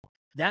 wow,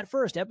 that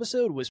first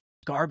episode was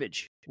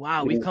garbage.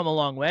 Wow, we've come a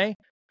long way.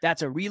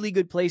 That's a really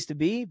good place to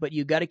be, but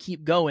you got to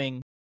keep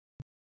going.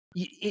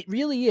 It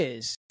really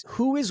is.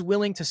 Who is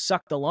willing to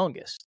suck the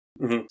longest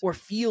or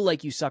feel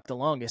like you suck the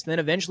longest? And then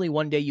eventually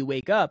one day you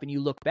wake up and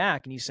you look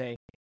back and you say,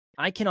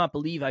 I cannot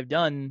believe I've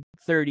done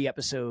 30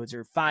 episodes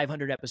or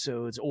 500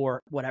 episodes or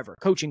whatever,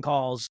 coaching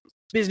calls,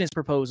 business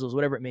proposals,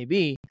 whatever it may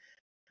be.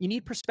 You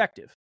need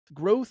perspective.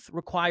 Growth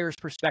requires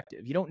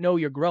perspective. You don't know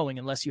you're growing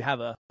unless you have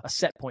a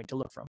set point to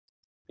look from.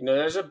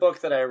 There's a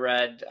book that I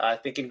read,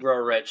 Think and Grow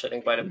Rich, I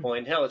think by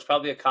Napoleon Hill. It's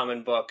probably a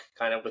common book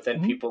kind of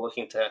within people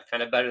looking to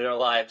kind of better their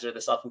lives or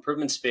the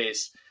self-improvement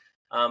space.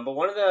 But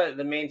one of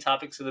the main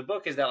topics of the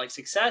book is that like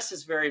success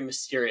is very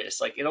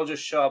mysterious. Like it'll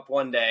just show up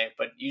one day,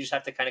 but you just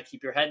have to kind of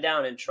keep your head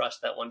down and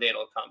trust that one day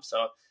it'll come.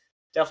 So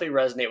definitely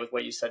resonate with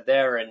what you said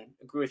there and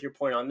agree with your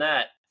point on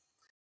that.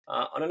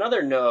 On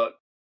another note,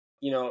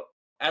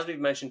 as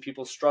we've mentioned,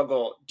 people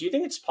struggle. Do you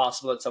think it's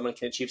possible that someone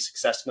can achieve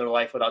success in their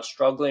life without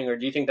struggling, or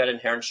do you think that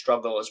inherent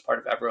struggle is part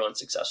of everyone's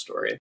success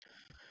story?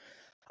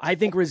 I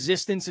think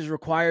resistance is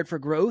required for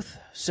growth.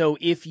 So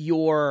if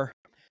the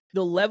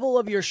level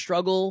of your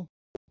struggle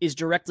is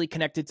directly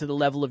connected to the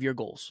level of your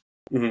goals.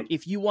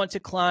 If you want to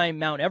climb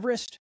Mount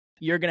Everest,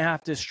 you're going to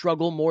have to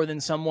struggle more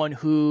than someone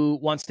who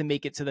wants to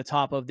make it to the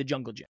top of the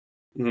jungle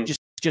gym.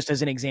 Just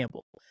as an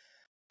example.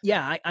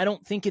 Yeah, I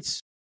don't think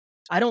it's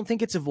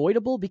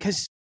avoidable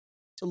because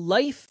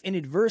life in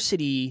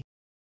adversity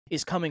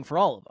is coming for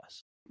all of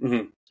us.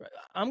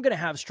 I'm going to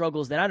have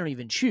struggles that I don't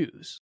even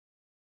choose.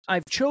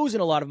 I've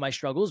chosen a lot of my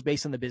struggles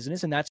based on the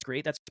business, and that's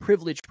great. That's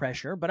privilege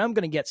pressure, but I'm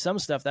going to get some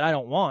stuff that I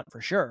don't want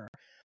for sure.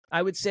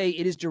 I would say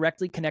it is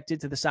directly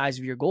connected to the size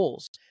of your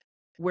goals.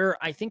 Where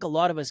I think a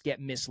lot of us get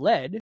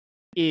misled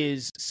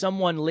is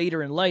someone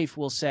later in life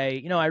will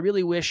say, I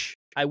really wish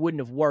I wouldn't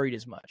have worried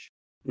as much.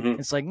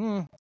 It's like,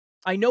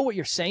 I know what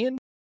you're saying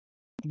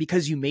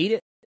because you made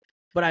it,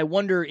 but I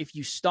wonder if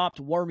you stopped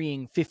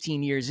worrying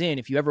 15 years in,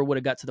 if you ever would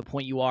have got to the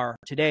point you are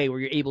today where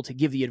you're able to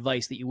give the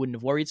advice that you wouldn't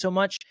have worried so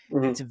much.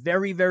 It's a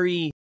very,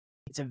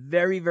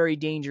 very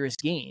dangerous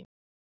game.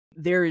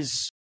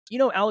 There's,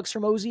 Alex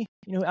Hormozi?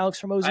 You know who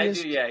Alex Hormozi is?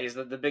 I do, yeah. He's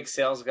the big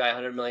sales guy,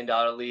 $100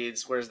 million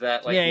leads. Where's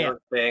that New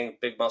York thing?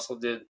 Big muscle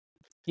dude.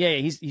 Yeah,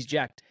 he's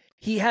jacked.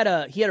 He had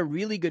a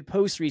really good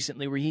post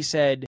recently where he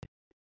said,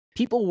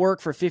 people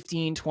work for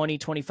 15, 20,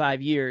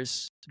 25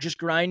 years, just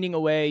grinding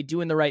away,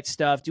 doing the right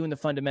stuff, doing the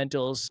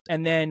fundamentals.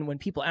 And then when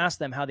people ask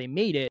them how they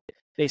made it,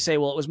 they say,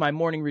 well, it was my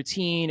morning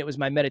routine. It was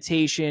my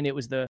meditation. It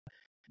was the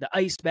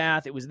ice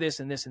bath. It was this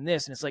and this and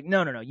this. And it's like,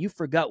 no, you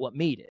forgot what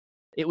made it.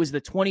 It was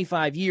the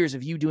 25 years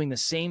of you doing the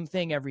same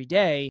thing every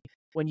day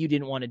when you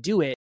didn't want to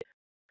do it.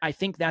 I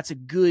think that's a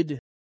good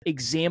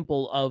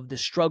example of the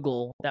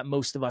struggle that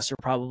most of us are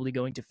probably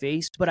going to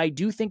face. But I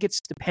do think it's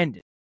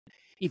dependent.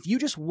 If you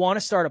just want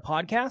to start a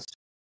podcast,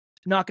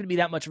 not going to be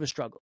that much of a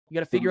struggle. You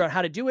got to figure out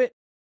how to do it,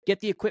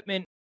 get the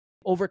equipment,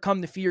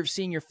 overcome the fear of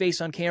seeing your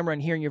face on camera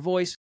and hearing your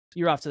voice.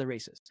 You're off to the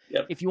races.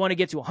 Yep. If you want to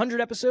get to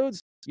 100 episodes,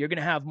 you're going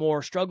to have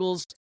more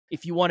struggles.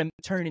 If you want to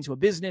turn it into a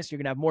business, you're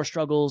going to have more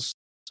struggles.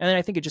 And then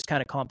I think it just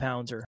kind of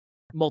compounds or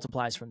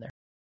multiplies from there.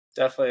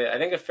 Definitely. I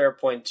think a fair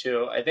point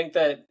too. I think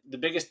that the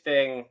biggest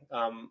thing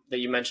that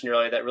you mentioned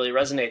earlier that really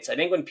resonates, I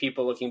think when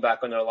people looking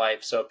back on their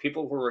life, so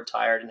people who are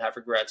retired and have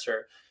regrets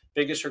or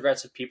biggest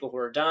regrets of people who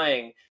are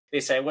dying, they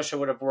say, I wish I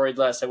would have worried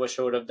less. I wish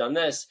I would have done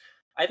this.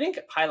 I think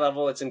high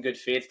level, it's in good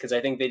faith because I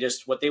think they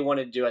just, what they want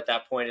to do at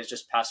that point is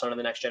just pass on to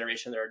the next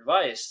generation their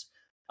advice.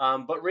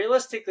 But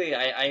realistically,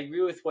 I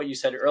agree with what you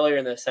said earlier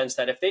in the sense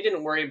that if they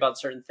didn't worry about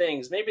certain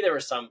things, maybe there were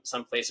some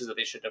places that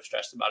they shouldn't have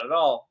stressed about at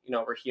all. You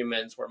know, we're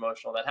humans, we're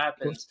emotional, that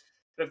happens.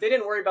 But if they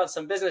didn't worry about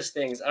some business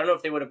things, I don't know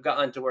if they would have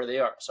gotten to where they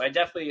are. So I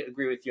definitely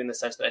agree with you in the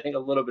sense that I think a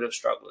little bit of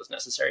struggle is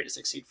necessary to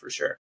succeed for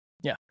sure.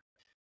 Yeah.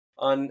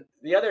 On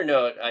the other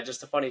note,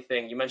 just a funny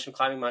thing, you mentioned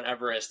climbing Mount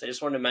Everest. I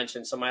just wanted to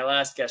mention, so my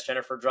last guest,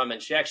 Jennifer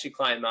Drummond, she actually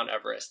climbed Mount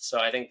Everest. So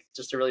I think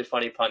just a really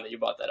funny pun that you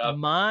brought that up.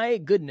 My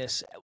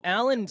goodness.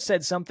 Alan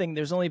said something,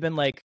 there's only been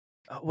like,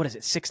 what is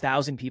it,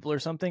 6,000 people or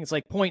something? It's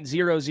like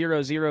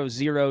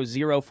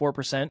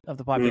 0.00004% of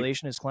the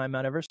population has climbed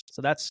Mount Everest.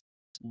 So that's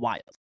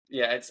wild.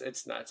 Yeah,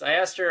 it's nuts. I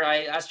asked her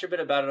a bit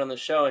about it on the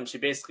show, and she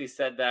basically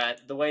said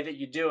that the way that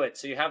you do it,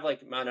 so you have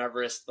like Mount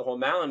Everest, the whole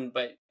mountain,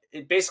 but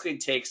it basically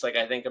takes like,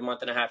 I think, a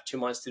month and a half, 2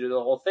 months to do the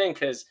whole thing,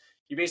 because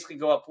you basically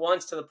go up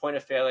once to the point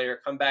of failure,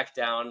 come back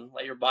down,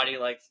 let your body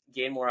like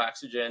gain more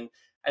oxygen,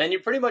 and then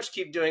you pretty much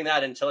keep doing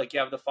that until like you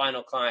have the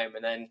final climb,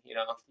 and then, you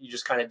know, you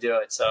just kind of do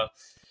it. So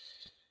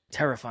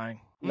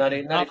terrifying. Not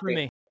for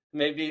me.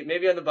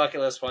 Maybe on the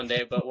bucket list one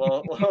day, but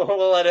we'll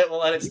let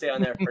it stay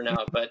on there for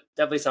now. But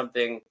definitely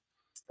something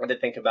to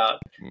think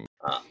about.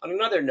 On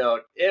another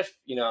note, if,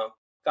 you know,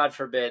 God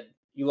forbid,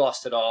 you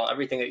lost it all,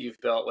 everything that you've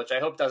built, which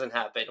I hope doesn't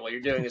happen, what you're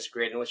doing is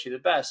great and wish you the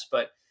best.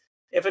 But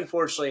if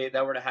unfortunately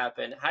that were to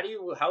happen,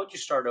 how would you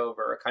start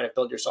over or kind of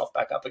build yourself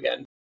back up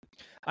again?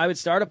 I would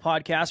start a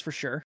podcast for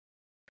sure.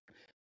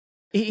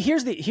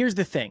 Here's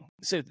the thing.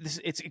 So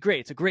it's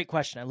great. It's a great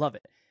question. I love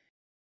it.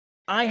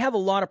 I have a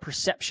lot of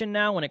perception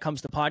now when it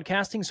comes to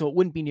podcasting, so it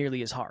wouldn't be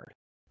nearly as hard.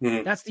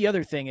 Mm-hmm. That's the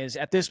other thing is,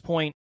 at this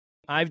point,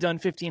 I've done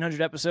 1,500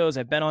 episodes.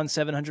 I've been on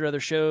 700 other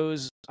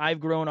shows. I've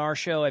grown our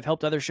show. I've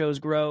helped other shows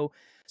grow.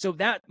 So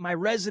that my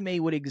resume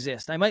would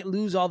exist. I might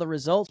lose all the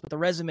results, but the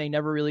resume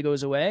never really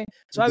goes away.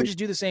 So I would just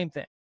do the same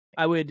thing.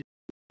 I would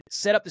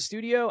set up the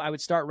studio. I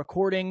would start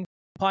recording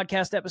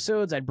podcast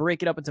episodes. I'd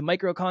break it up into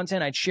micro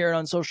content. I'd share it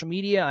on social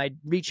media. I'd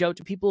reach out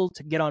to people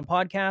to get on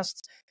podcasts,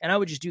 and I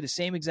would just do the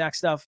same exact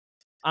stuff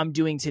I'm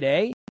doing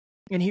today.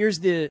 And here's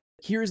the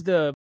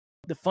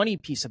funny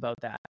piece about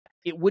that.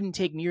 It wouldn't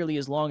take nearly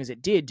as long as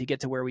it did to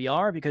get to where we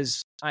are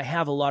because I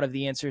have a lot of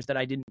the answers that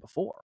I didn't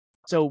before.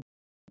 So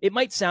it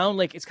might sound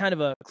like it's kind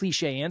of a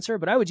cliche answer,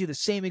 but I would do the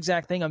same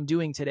exact thing I'm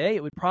doing today.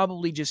 It would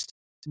probably just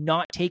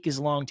not take as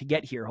long to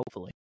get here,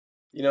 hopefully.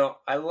 You know,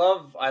 I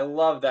love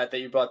that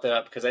you brought that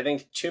up, because I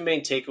think two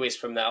main takeaways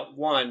from that.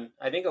 One,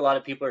 I think a lot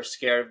of people are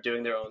scared of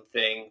doing their own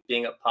thing,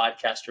 being a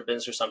podcast or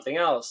business or something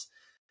else.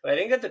 But I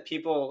think that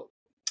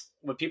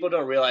what people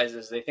don't realize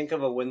is they think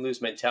of a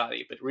win-lose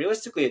mentality, but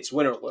realistically it's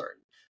win or learn.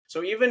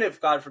 So even if,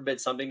 God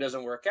forbid, something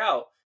doesn't work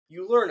out,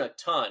 you learn a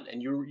ton.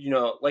 And you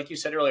know, like you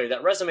said earlier,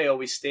 that resume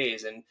always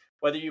stays. And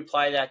whether you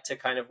apply that to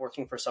kind of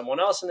working for someone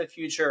else in the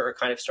future or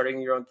kind of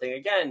starting your own thing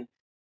again,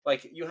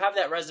 like you have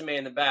that resume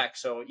in the back.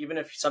 So even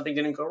if something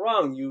didn't go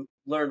wrong, you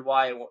learned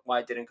why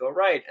it didn't go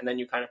right. And then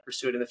you kind of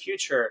pursue it in the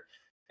future.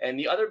 And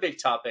the other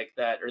big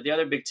the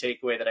other big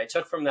takeaway that I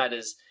took from that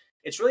is,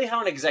 it's really how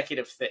an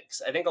executive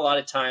thinks. I think a lot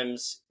of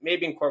times,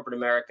 maybe in corporate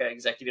America,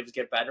 executives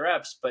get bad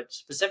reps, but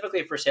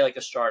specifically for, say, like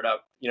a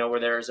startup, you know,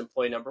 where there's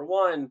employee number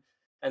one,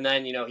 and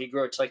then, you know, he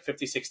grew it to like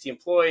 50, 60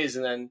 employees.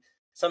 And then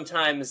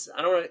sometimes,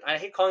 I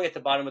hate calling it the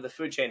bottom of the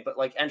food chain, but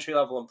like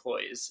entry-level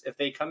employees, if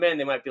they come in,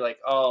 they might be like,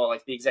 oh,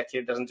 like the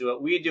executive doesn't do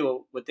what we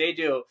do, what they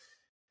do.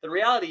 The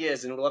reality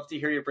is, and we'd love to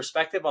hear your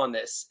perspective on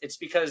this, it's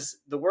because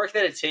the work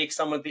that it takes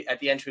someone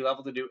at the entry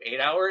level to do 8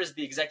 hours,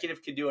 the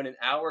executive could do in an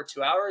hour,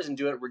 2 hours, and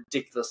do it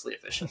ridiculously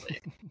efficiently.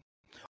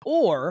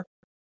 Or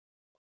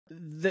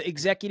the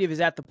executive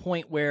is at the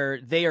point where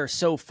they are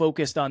so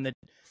focused on the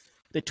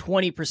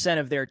 20%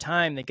 of their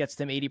time that gets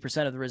them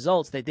 80% of the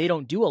results that they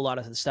don't do a lot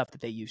of the stuff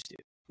that they used to.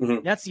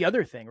 Mm-hmm. That's the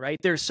other thing, right?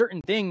 There's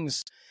certain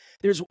things,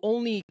 there's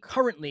only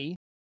currently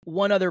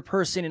one other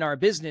person in our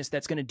business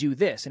that's going to do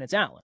this, and it's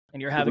Alan.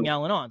 And you're having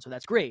Alan on, so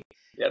that's great.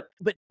 Yep.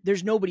 But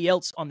there's nobody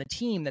else on the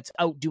team that's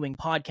out doing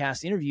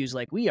podcast interviews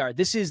like we are.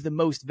 This is the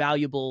most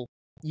valuable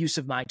use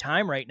of my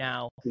time right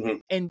now. Mm-hmm.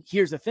 And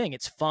here's the thing.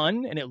 It's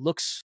fun, and it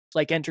looks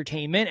like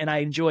entertainment, and I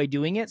enjoy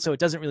doing it, so it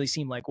doesn't really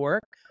seem like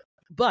work.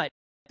 But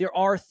there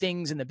are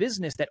things in the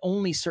business that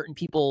only certain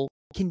people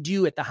can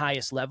do at the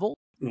highest level.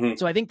 Mm-hmm.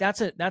 So I think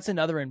that's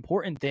another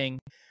important thing.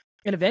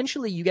 And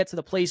eventually you get to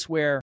the place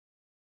where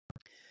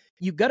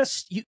you got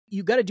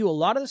to do a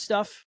lot of the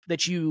stuff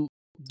that you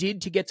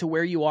did to get to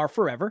where you are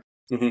forever.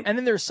 Mm-hmm. And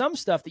then there's some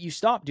stuff that you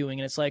stop doing,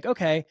 and it's like,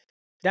 okay,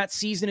 that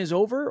season is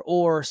over,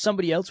 or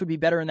somebody else would be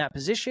better in that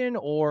position,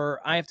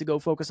 or I have to go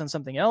focus on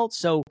something else.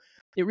 So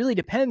it really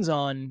depends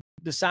on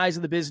the size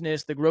of the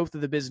business, the growth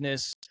of the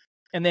business.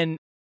 And then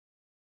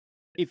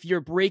if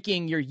you're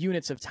breaking your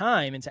units of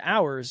time into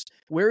hours,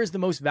 where is the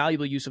most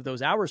valuable use of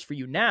those hours for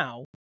you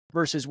now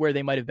versus where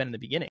they might have been in the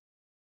beginning.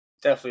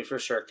 Definitely, for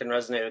sure. Can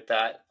resonate with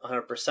that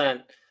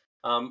 100%.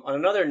 On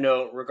another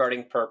note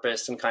regarding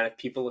purpose and kind of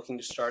people looking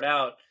to start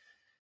out,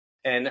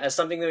 and as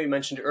something that we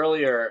mentioned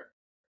earlier,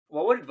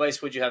 what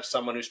advice would you have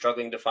someone who's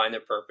struggling to find their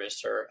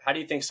purpose, or how do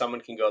you think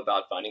someone can go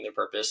about finding their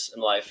purpose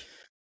in life?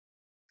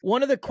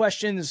 One of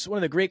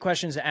the great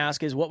questions to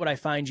ask is, what would I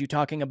find you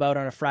talking about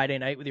on a Friday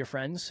night with your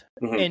friends?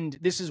 Mm-hmm. And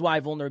this is why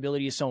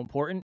vulnerability is so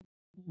important.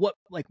 What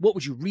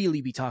would you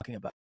really be talking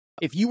about?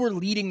 If you were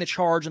leading the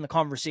charge in the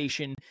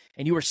conversation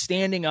and you were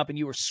standing up and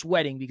you were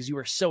sweating because you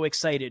were so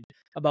excited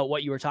about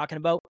what you were talking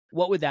about,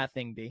 what would that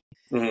thing be?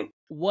 Mm-hmm.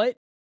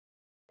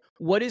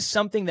 What is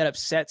something that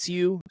upsets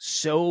you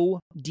so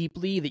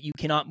deeply that you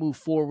cannot move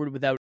forward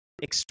without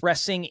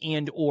expressing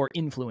and or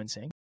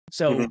influencing?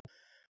 So Mm-hmm.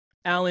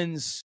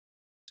 Alan's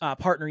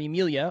partner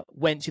Emilia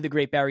went to the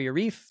Great Barrier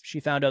Reef. She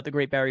found out the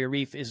Great Barrier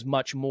Reef is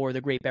much more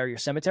the Great Barrier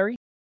Cemetery.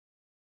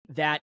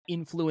 That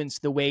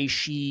influenced the way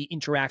she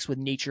interacts with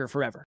nature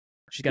forever.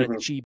 She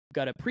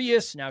got a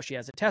Prius. Now she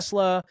has a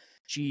Tesla.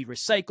 She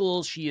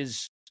recycles.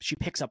 She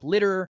picks up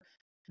litter.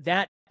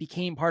 That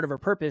became part of her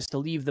purpose, to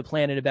leave the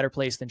planet a better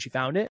place than she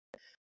found it.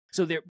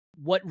 So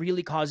what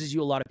really causes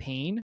you a lot of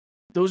pain?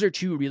 Those are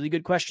two really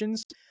good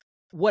questions.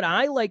 What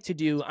I like to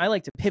do, I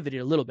like to pivot it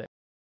a little bit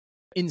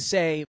and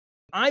say,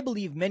 I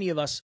believe many of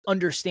us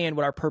understand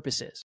what our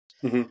purpose is.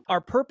 Mm-hmm. Our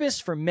purpose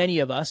for many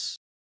of us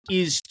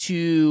is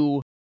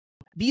to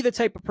be the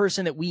type of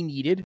person that we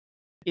needed.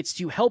 It's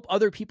to help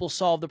other people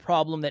solve the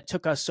problem that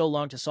took us so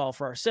long to solve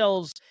for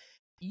ourselves.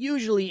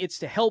 Usually it's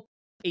to help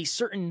a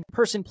certain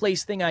person,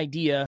 place, thing,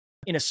 idea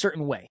in a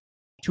certain way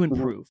to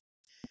improve.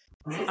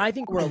 Mm-hmm. I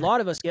think where a lot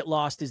of us get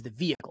lost is the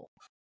vehicle.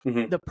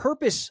 Mm-hmm. The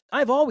purpose,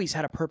 I've always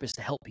had a purpose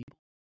to help people.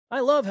 I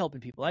love helping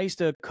people. I used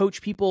to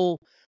coach people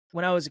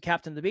when I was a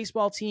captain of the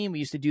baseball team. We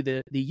used to do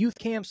the youth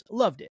camps.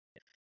 Loved it.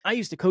 I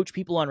used to coach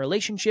people on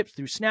relationships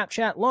through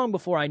Snapchat long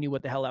before I knew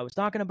what the hell I was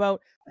talking about.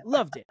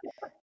 Loved it.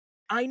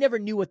 I never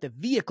knew what the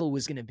vehicle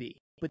was going to be.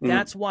 But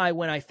that's why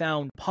when I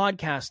found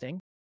podcasting,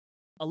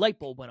 a light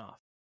bulb went off.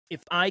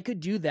 If I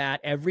could do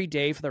that every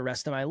day for the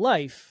rest of my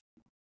life,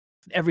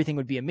 everything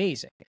would be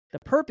amazing. The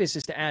purpose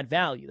is to add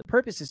value. The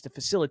purpose is to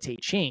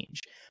facilitate change.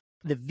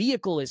 The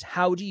vehicle is,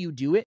 how do you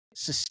do it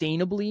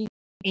sustainably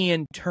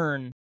and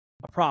turn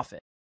a profit?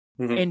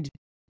 Mm-hmm. And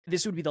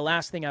this would be the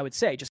last thing I would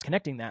say, just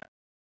connecting that.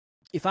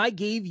 If I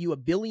gave you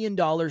 $1 billion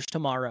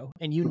tomorrow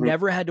and you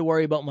never had to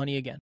worry about money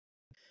again,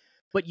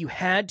 but you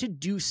had to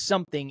do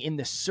something in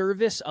the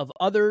service of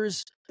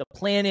others, the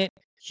planet,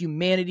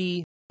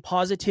 humanity,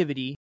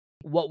 positivity,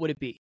 what would it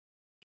be?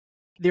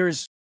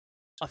 There's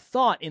a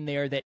thought in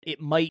there that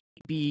it might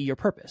be your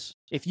purpose.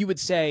 If you would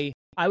say,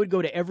 I would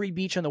go to every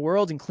beach in the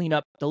world and clean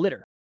up the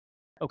litter.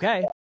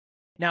 Okay.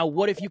 Now,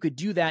 what if you could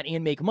do that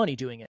and make money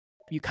doing it?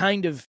 You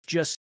kind of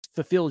just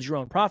fulfilled your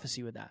own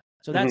prophecy with that.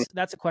 So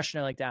that's a question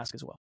I like to ask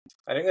as well.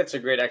 I think that's a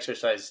great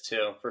exercise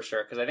too, for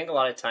sure. Because I think a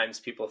lot of times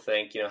people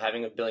think,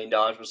 having $1 billion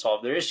will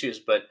solve their issues.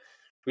 But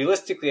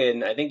realistically,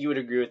 and I think you would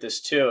agree with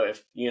this too,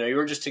 if you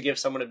were just to give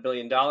someone $1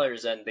 billion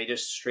and they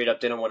just straight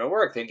up didn't want to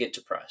work, they'd get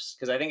depressed.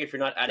 Because I think if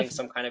you're not adding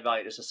some kind of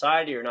value to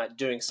society or not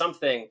doing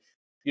something,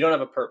 you don't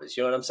have a purpose.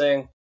 You know what I'm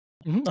saying?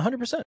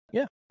 100%.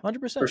 Yeah,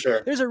 100%. For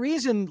sure. There's a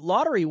reason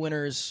lottery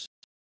winners,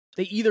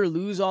 they either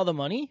lose all the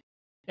money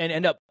and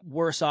end up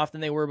worse off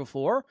than they were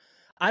before.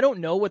 I don't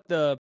know what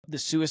the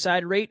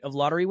suicide rate of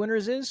lottery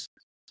winners is,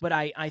 but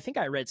I think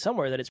I read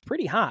somewhere that it's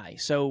pretty high.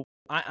 So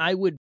I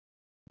would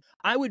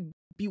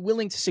be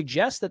willing to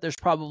suggest that there's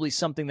probably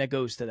something that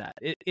goes to that.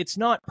 It's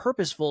not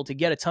purposeful to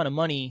get a ton of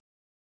money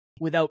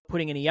without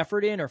putting any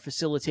effort in or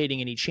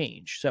facilitating any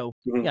change. So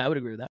yeah, I would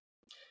agree with that.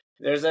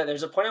 There's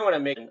a point I want to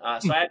make.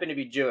 So I happen to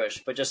be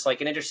Jewish, but just like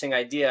an interesting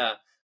idea.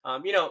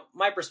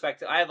 My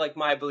perspective, I have like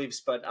my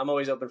beliefs, but I'm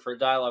always open for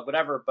dialogue,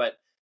 whatever. But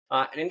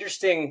an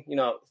interesting,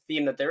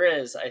 theme that there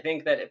is, I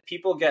think that if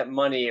people get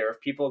money, or if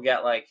people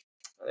get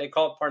they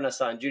call it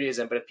parnasa in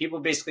Judaism, but if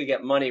people basically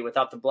get money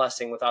without the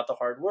blessing, without the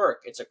hard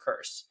work, it's a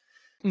curse.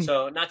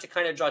 So not to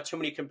kind of draw too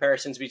many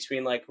comparisons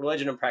between like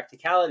religion and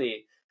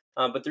practicality.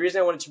 But the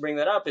reason I wanted to bring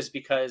that up is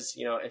because,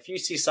 if you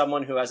see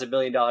someone who has $1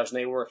 billion and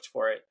they worked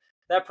for it,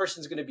 that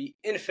person's going to be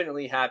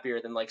infinitely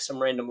happier than like some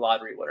random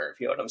lottery winner, if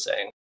you know what I'm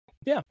saying.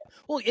 Yeah.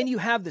 Well, and you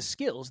have the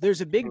skills.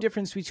 There's a big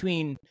difference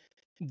between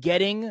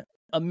getting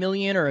 $1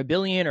 million or $1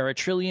 billion or $1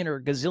 trillion or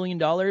 $1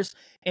 gazillion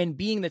and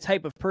being the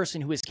type of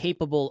person who is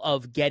capable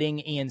of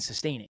getting and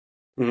sustaining.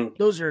 Mm-hmm.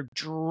 Those are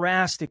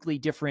drastically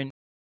different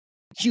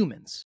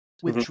humans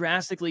with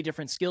drastically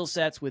different skill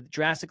sets, with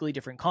drastically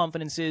different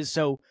confidences.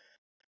 So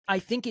I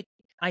think it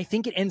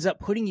ends up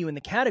putting you in the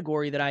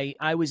category that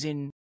I was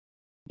in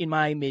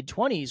my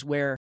mid-20s,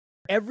 where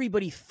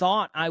everybody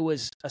thought I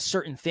was a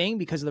certain thing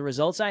because of the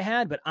results I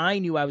had, but I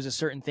knew I was a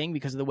certain thing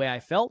because of the way I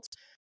felt.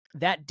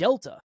 That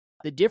delta,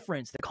 the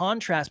difference, the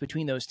contrast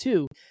between those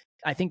two,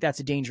 I think that's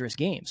a dangerous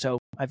game. So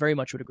I very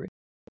much would agree.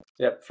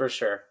 Yep, for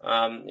sure.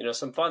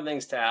 Some fun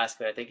things to ask,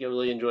 and I think you'll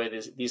really enjoy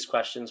these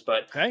questions.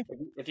 But okay.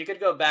 If you could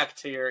go back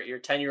to your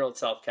 10-year-old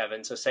self,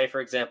 Kevin. So say,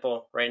 for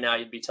example, right now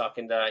you'd be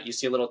talking to, you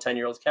see a little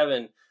 10-year-old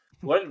Kevin.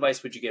 what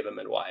advice would you give him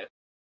and why?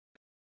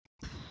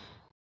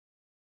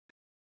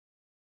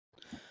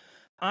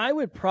 I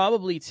would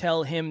probably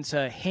tell him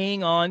to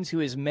hang on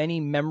to as many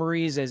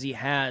memories as he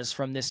has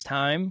from this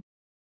time.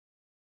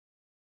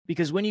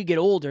 Because when you get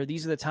older,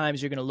 these are the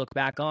times you're going to look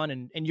back on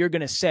and you're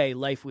going to say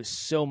life was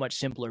so much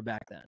simpler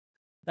back then.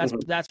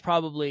 That's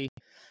probably,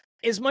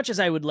 as much as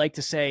I would like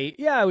to say,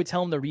 yeah, I would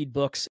tell him to read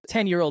books.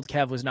 10-year-old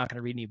Kev was not going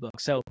to read any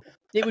books. So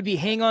it would be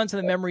hang on to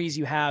the memories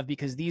you have,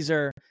 because these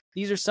are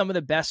some of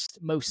the best,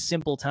 most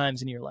simple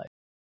times in your life.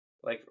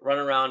 Like run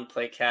around,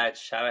 play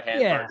catch, have a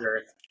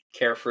hamburger,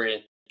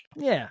 carefree.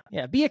 Yeah.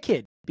 Be a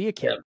kid. Yeah,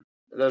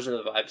 those are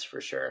the vibes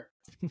for sure.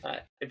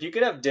 If you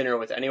could have dinner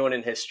with anyone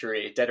in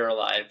history, dead or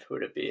alive, who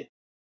would it be?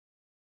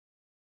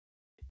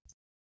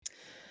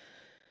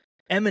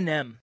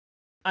 Eminem.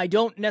 I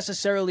don't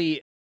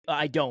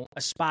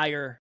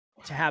aspire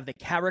to have the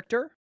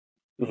character,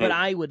 but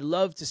I would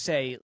love to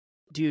say,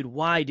 dude,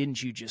 why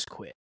didn't you just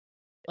quit?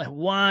 Like,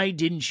 why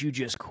didn't you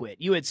just quit?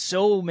 You had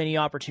so many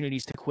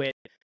opportunities to quit.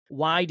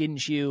 Why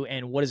didn't you?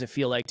 And what does it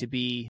feel like to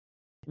be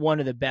one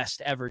of the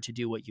best ever to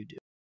do what you do?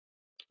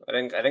 I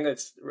think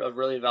that's a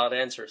really valid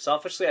answer.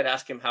 Selfishly, I'd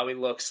ask him how he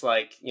looks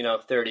like,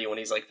 30 when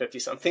he's like 50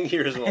 something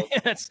years old.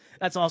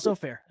 That's also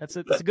fair. That's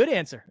a good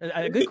answer.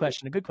 A good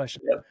question.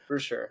 Yeah, for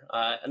sure.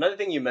 Another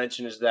thing you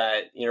mentioned is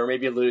that, or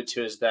maybe alluded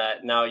to, is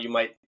that now you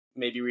might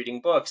maybe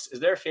reading books. Is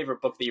there a favorite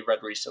book that you've read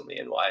recently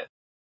and why?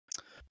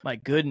 My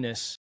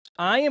goodness.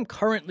 I am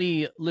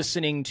currently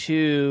listening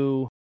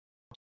to,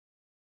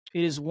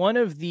 it is one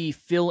of the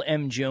Phil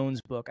M. Jones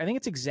book. I think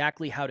it's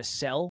Exactly How to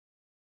Sell.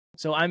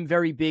 So I'm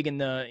very big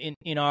in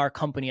our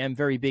company. I'm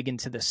very big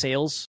into the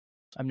sales.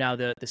 I'm now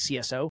the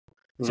CSO.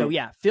 So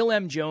yeah, Phil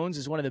M. Jones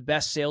is one of the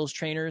best sales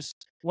trainers,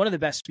 one of the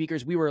best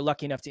speakers. We were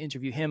lucky enough to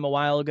interview him a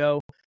while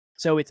ago.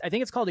 So I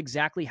think it's called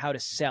Exactly How to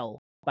Sell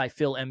by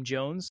Phil M.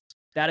 Jones.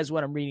 That is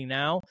what I'm reading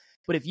now.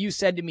 But if you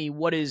said to me,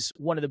 what is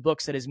one of the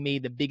books that has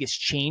made the biggest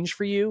change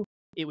for you?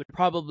 It would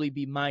probably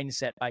be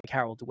Mindset by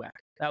Carol Dweck.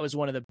 That was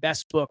one of the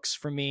best books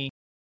for me.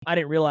 I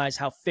didn't realize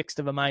how fixed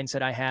of a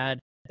mindset I had.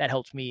 That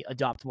helped me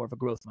adopt more of a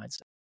growth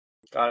mindset.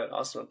 Got it.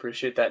 Awesome.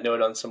 Appreciate that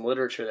note on some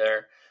literature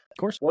there. Of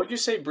course. What would you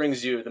say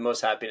brings you the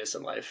most happiness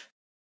in life?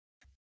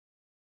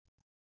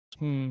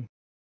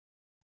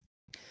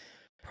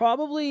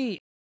 Probably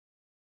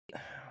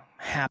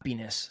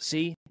happiness.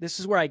 See, this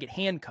is where I get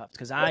handcuffed,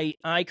 because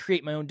I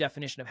create my own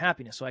definition of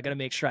happiness. So I got to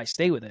make sure I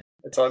stay with it.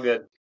 It's all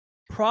good.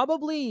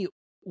 Probably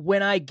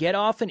when I get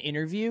off an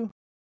interview,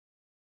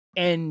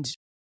 and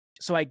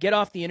so I get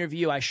off the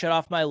interview, I shut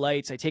off my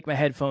lights, I take my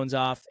headphones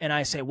off, and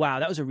I say, wow,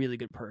 that was a really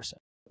good person.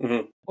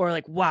 Or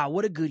like, wow,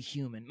 what a good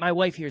human. My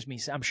wife hears me.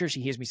 I'm sure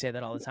she hears me say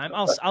that all the time.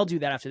 I'll do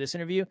that after this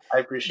interview. I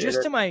appreciate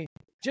it.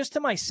 Just to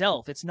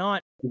myself. It's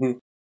not,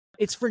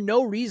 it's for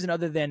no reason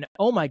other than,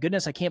 oh my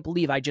goodness, I can't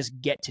believe I just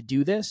get to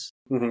do this.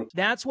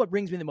 That's what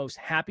brings me the most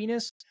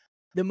happiness.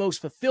 The most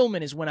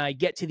fulfillment is when I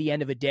get to the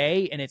end of a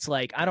day and it's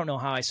like, I don't know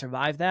how I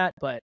survived that,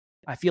 but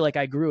I feel like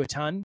I grew a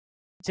ton.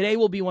 Today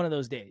will be one of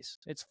those days.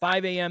 It's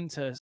 5 a.m.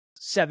 to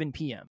 7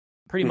 p.m.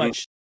 Pretty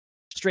much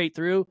straight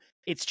through.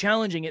 It's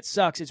challenging. It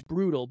sucks. It's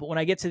brutal. But when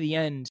I get to the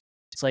end,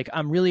 it's like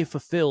I'm really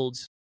fulfilled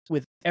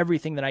with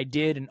everything that I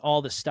did and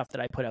all the stuff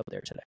that I put out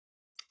there today.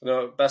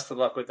 No, best of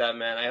luck with that,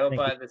 man. I hope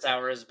this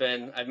hour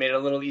I've made it a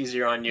little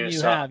easier on you.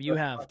 You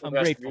have. I'm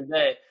grateful.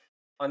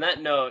 On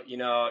that note,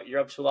 you're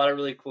up to a lot of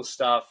really cool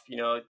stuff.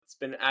 It's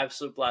been an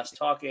absolute blast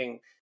talking.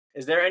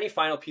 Is there any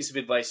final piece of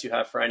advice you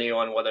have for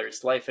anyone, whether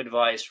it's life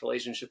advice,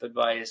 relationship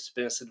advice,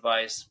 business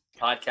advice,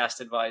 podcast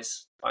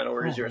advice? Final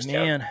word is yours,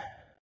 man.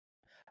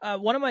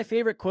 One of my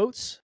favorite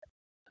quotes,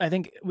 I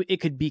think it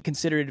could be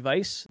considered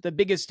advice. The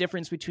biggest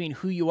difference between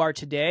who you are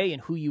today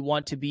and who you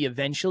want to be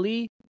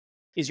eventually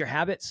is your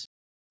habits.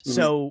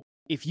 So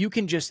if you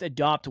can just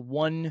adopt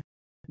one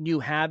new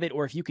habit,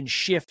 or if you can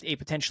shift a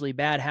potentially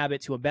bad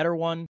habit to a better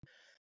one,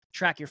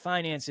 track your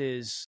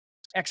finances,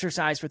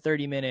 exercise for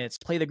 30 minutes,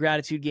 play the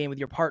gratitude game with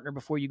your partner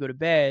before you go to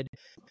bed.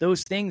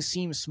 Those things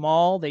seem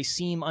small. They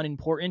seem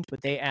unimportant,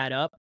 but they add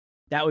up.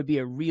 That would be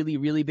a really,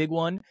 really big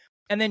one.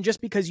 And then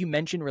just because you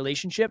mentioned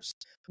relationships,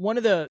 one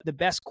of the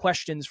best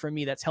questions for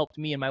me that's helped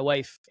me and my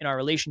wife in our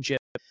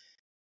relationship,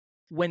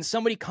 when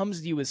somebody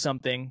comes to you with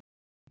something,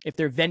 if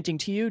they're venting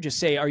to you, just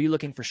say, are you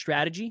looking for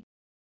strategy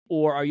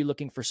or are you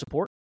looking for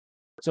support?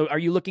 So are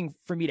you looking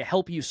for me to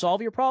help you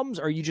solve your problems,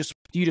 or do you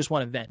just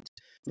want to vent?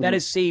 That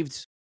has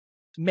saved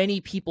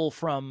many people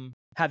from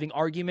having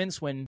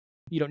arguments when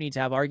you don't need to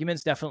have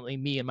arguments. Definitely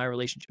me and my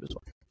relationship as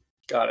well.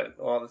 Got it.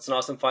 Well, that's an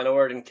awesome final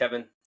word. And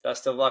Kevin,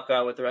 best of luck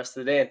with the rest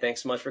of the day. And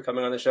thanks so much for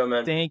coming on the show,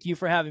 man. Thank you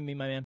for having me,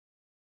 my man.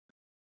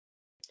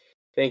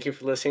 Thank you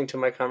for listening to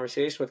my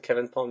conversation with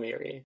Kevin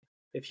Palmieri.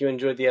 If you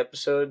enjoyed the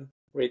episode,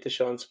 rate the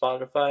show on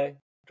Spotify,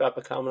 drop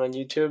a comment on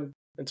YouTube,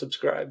 and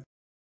subscribe.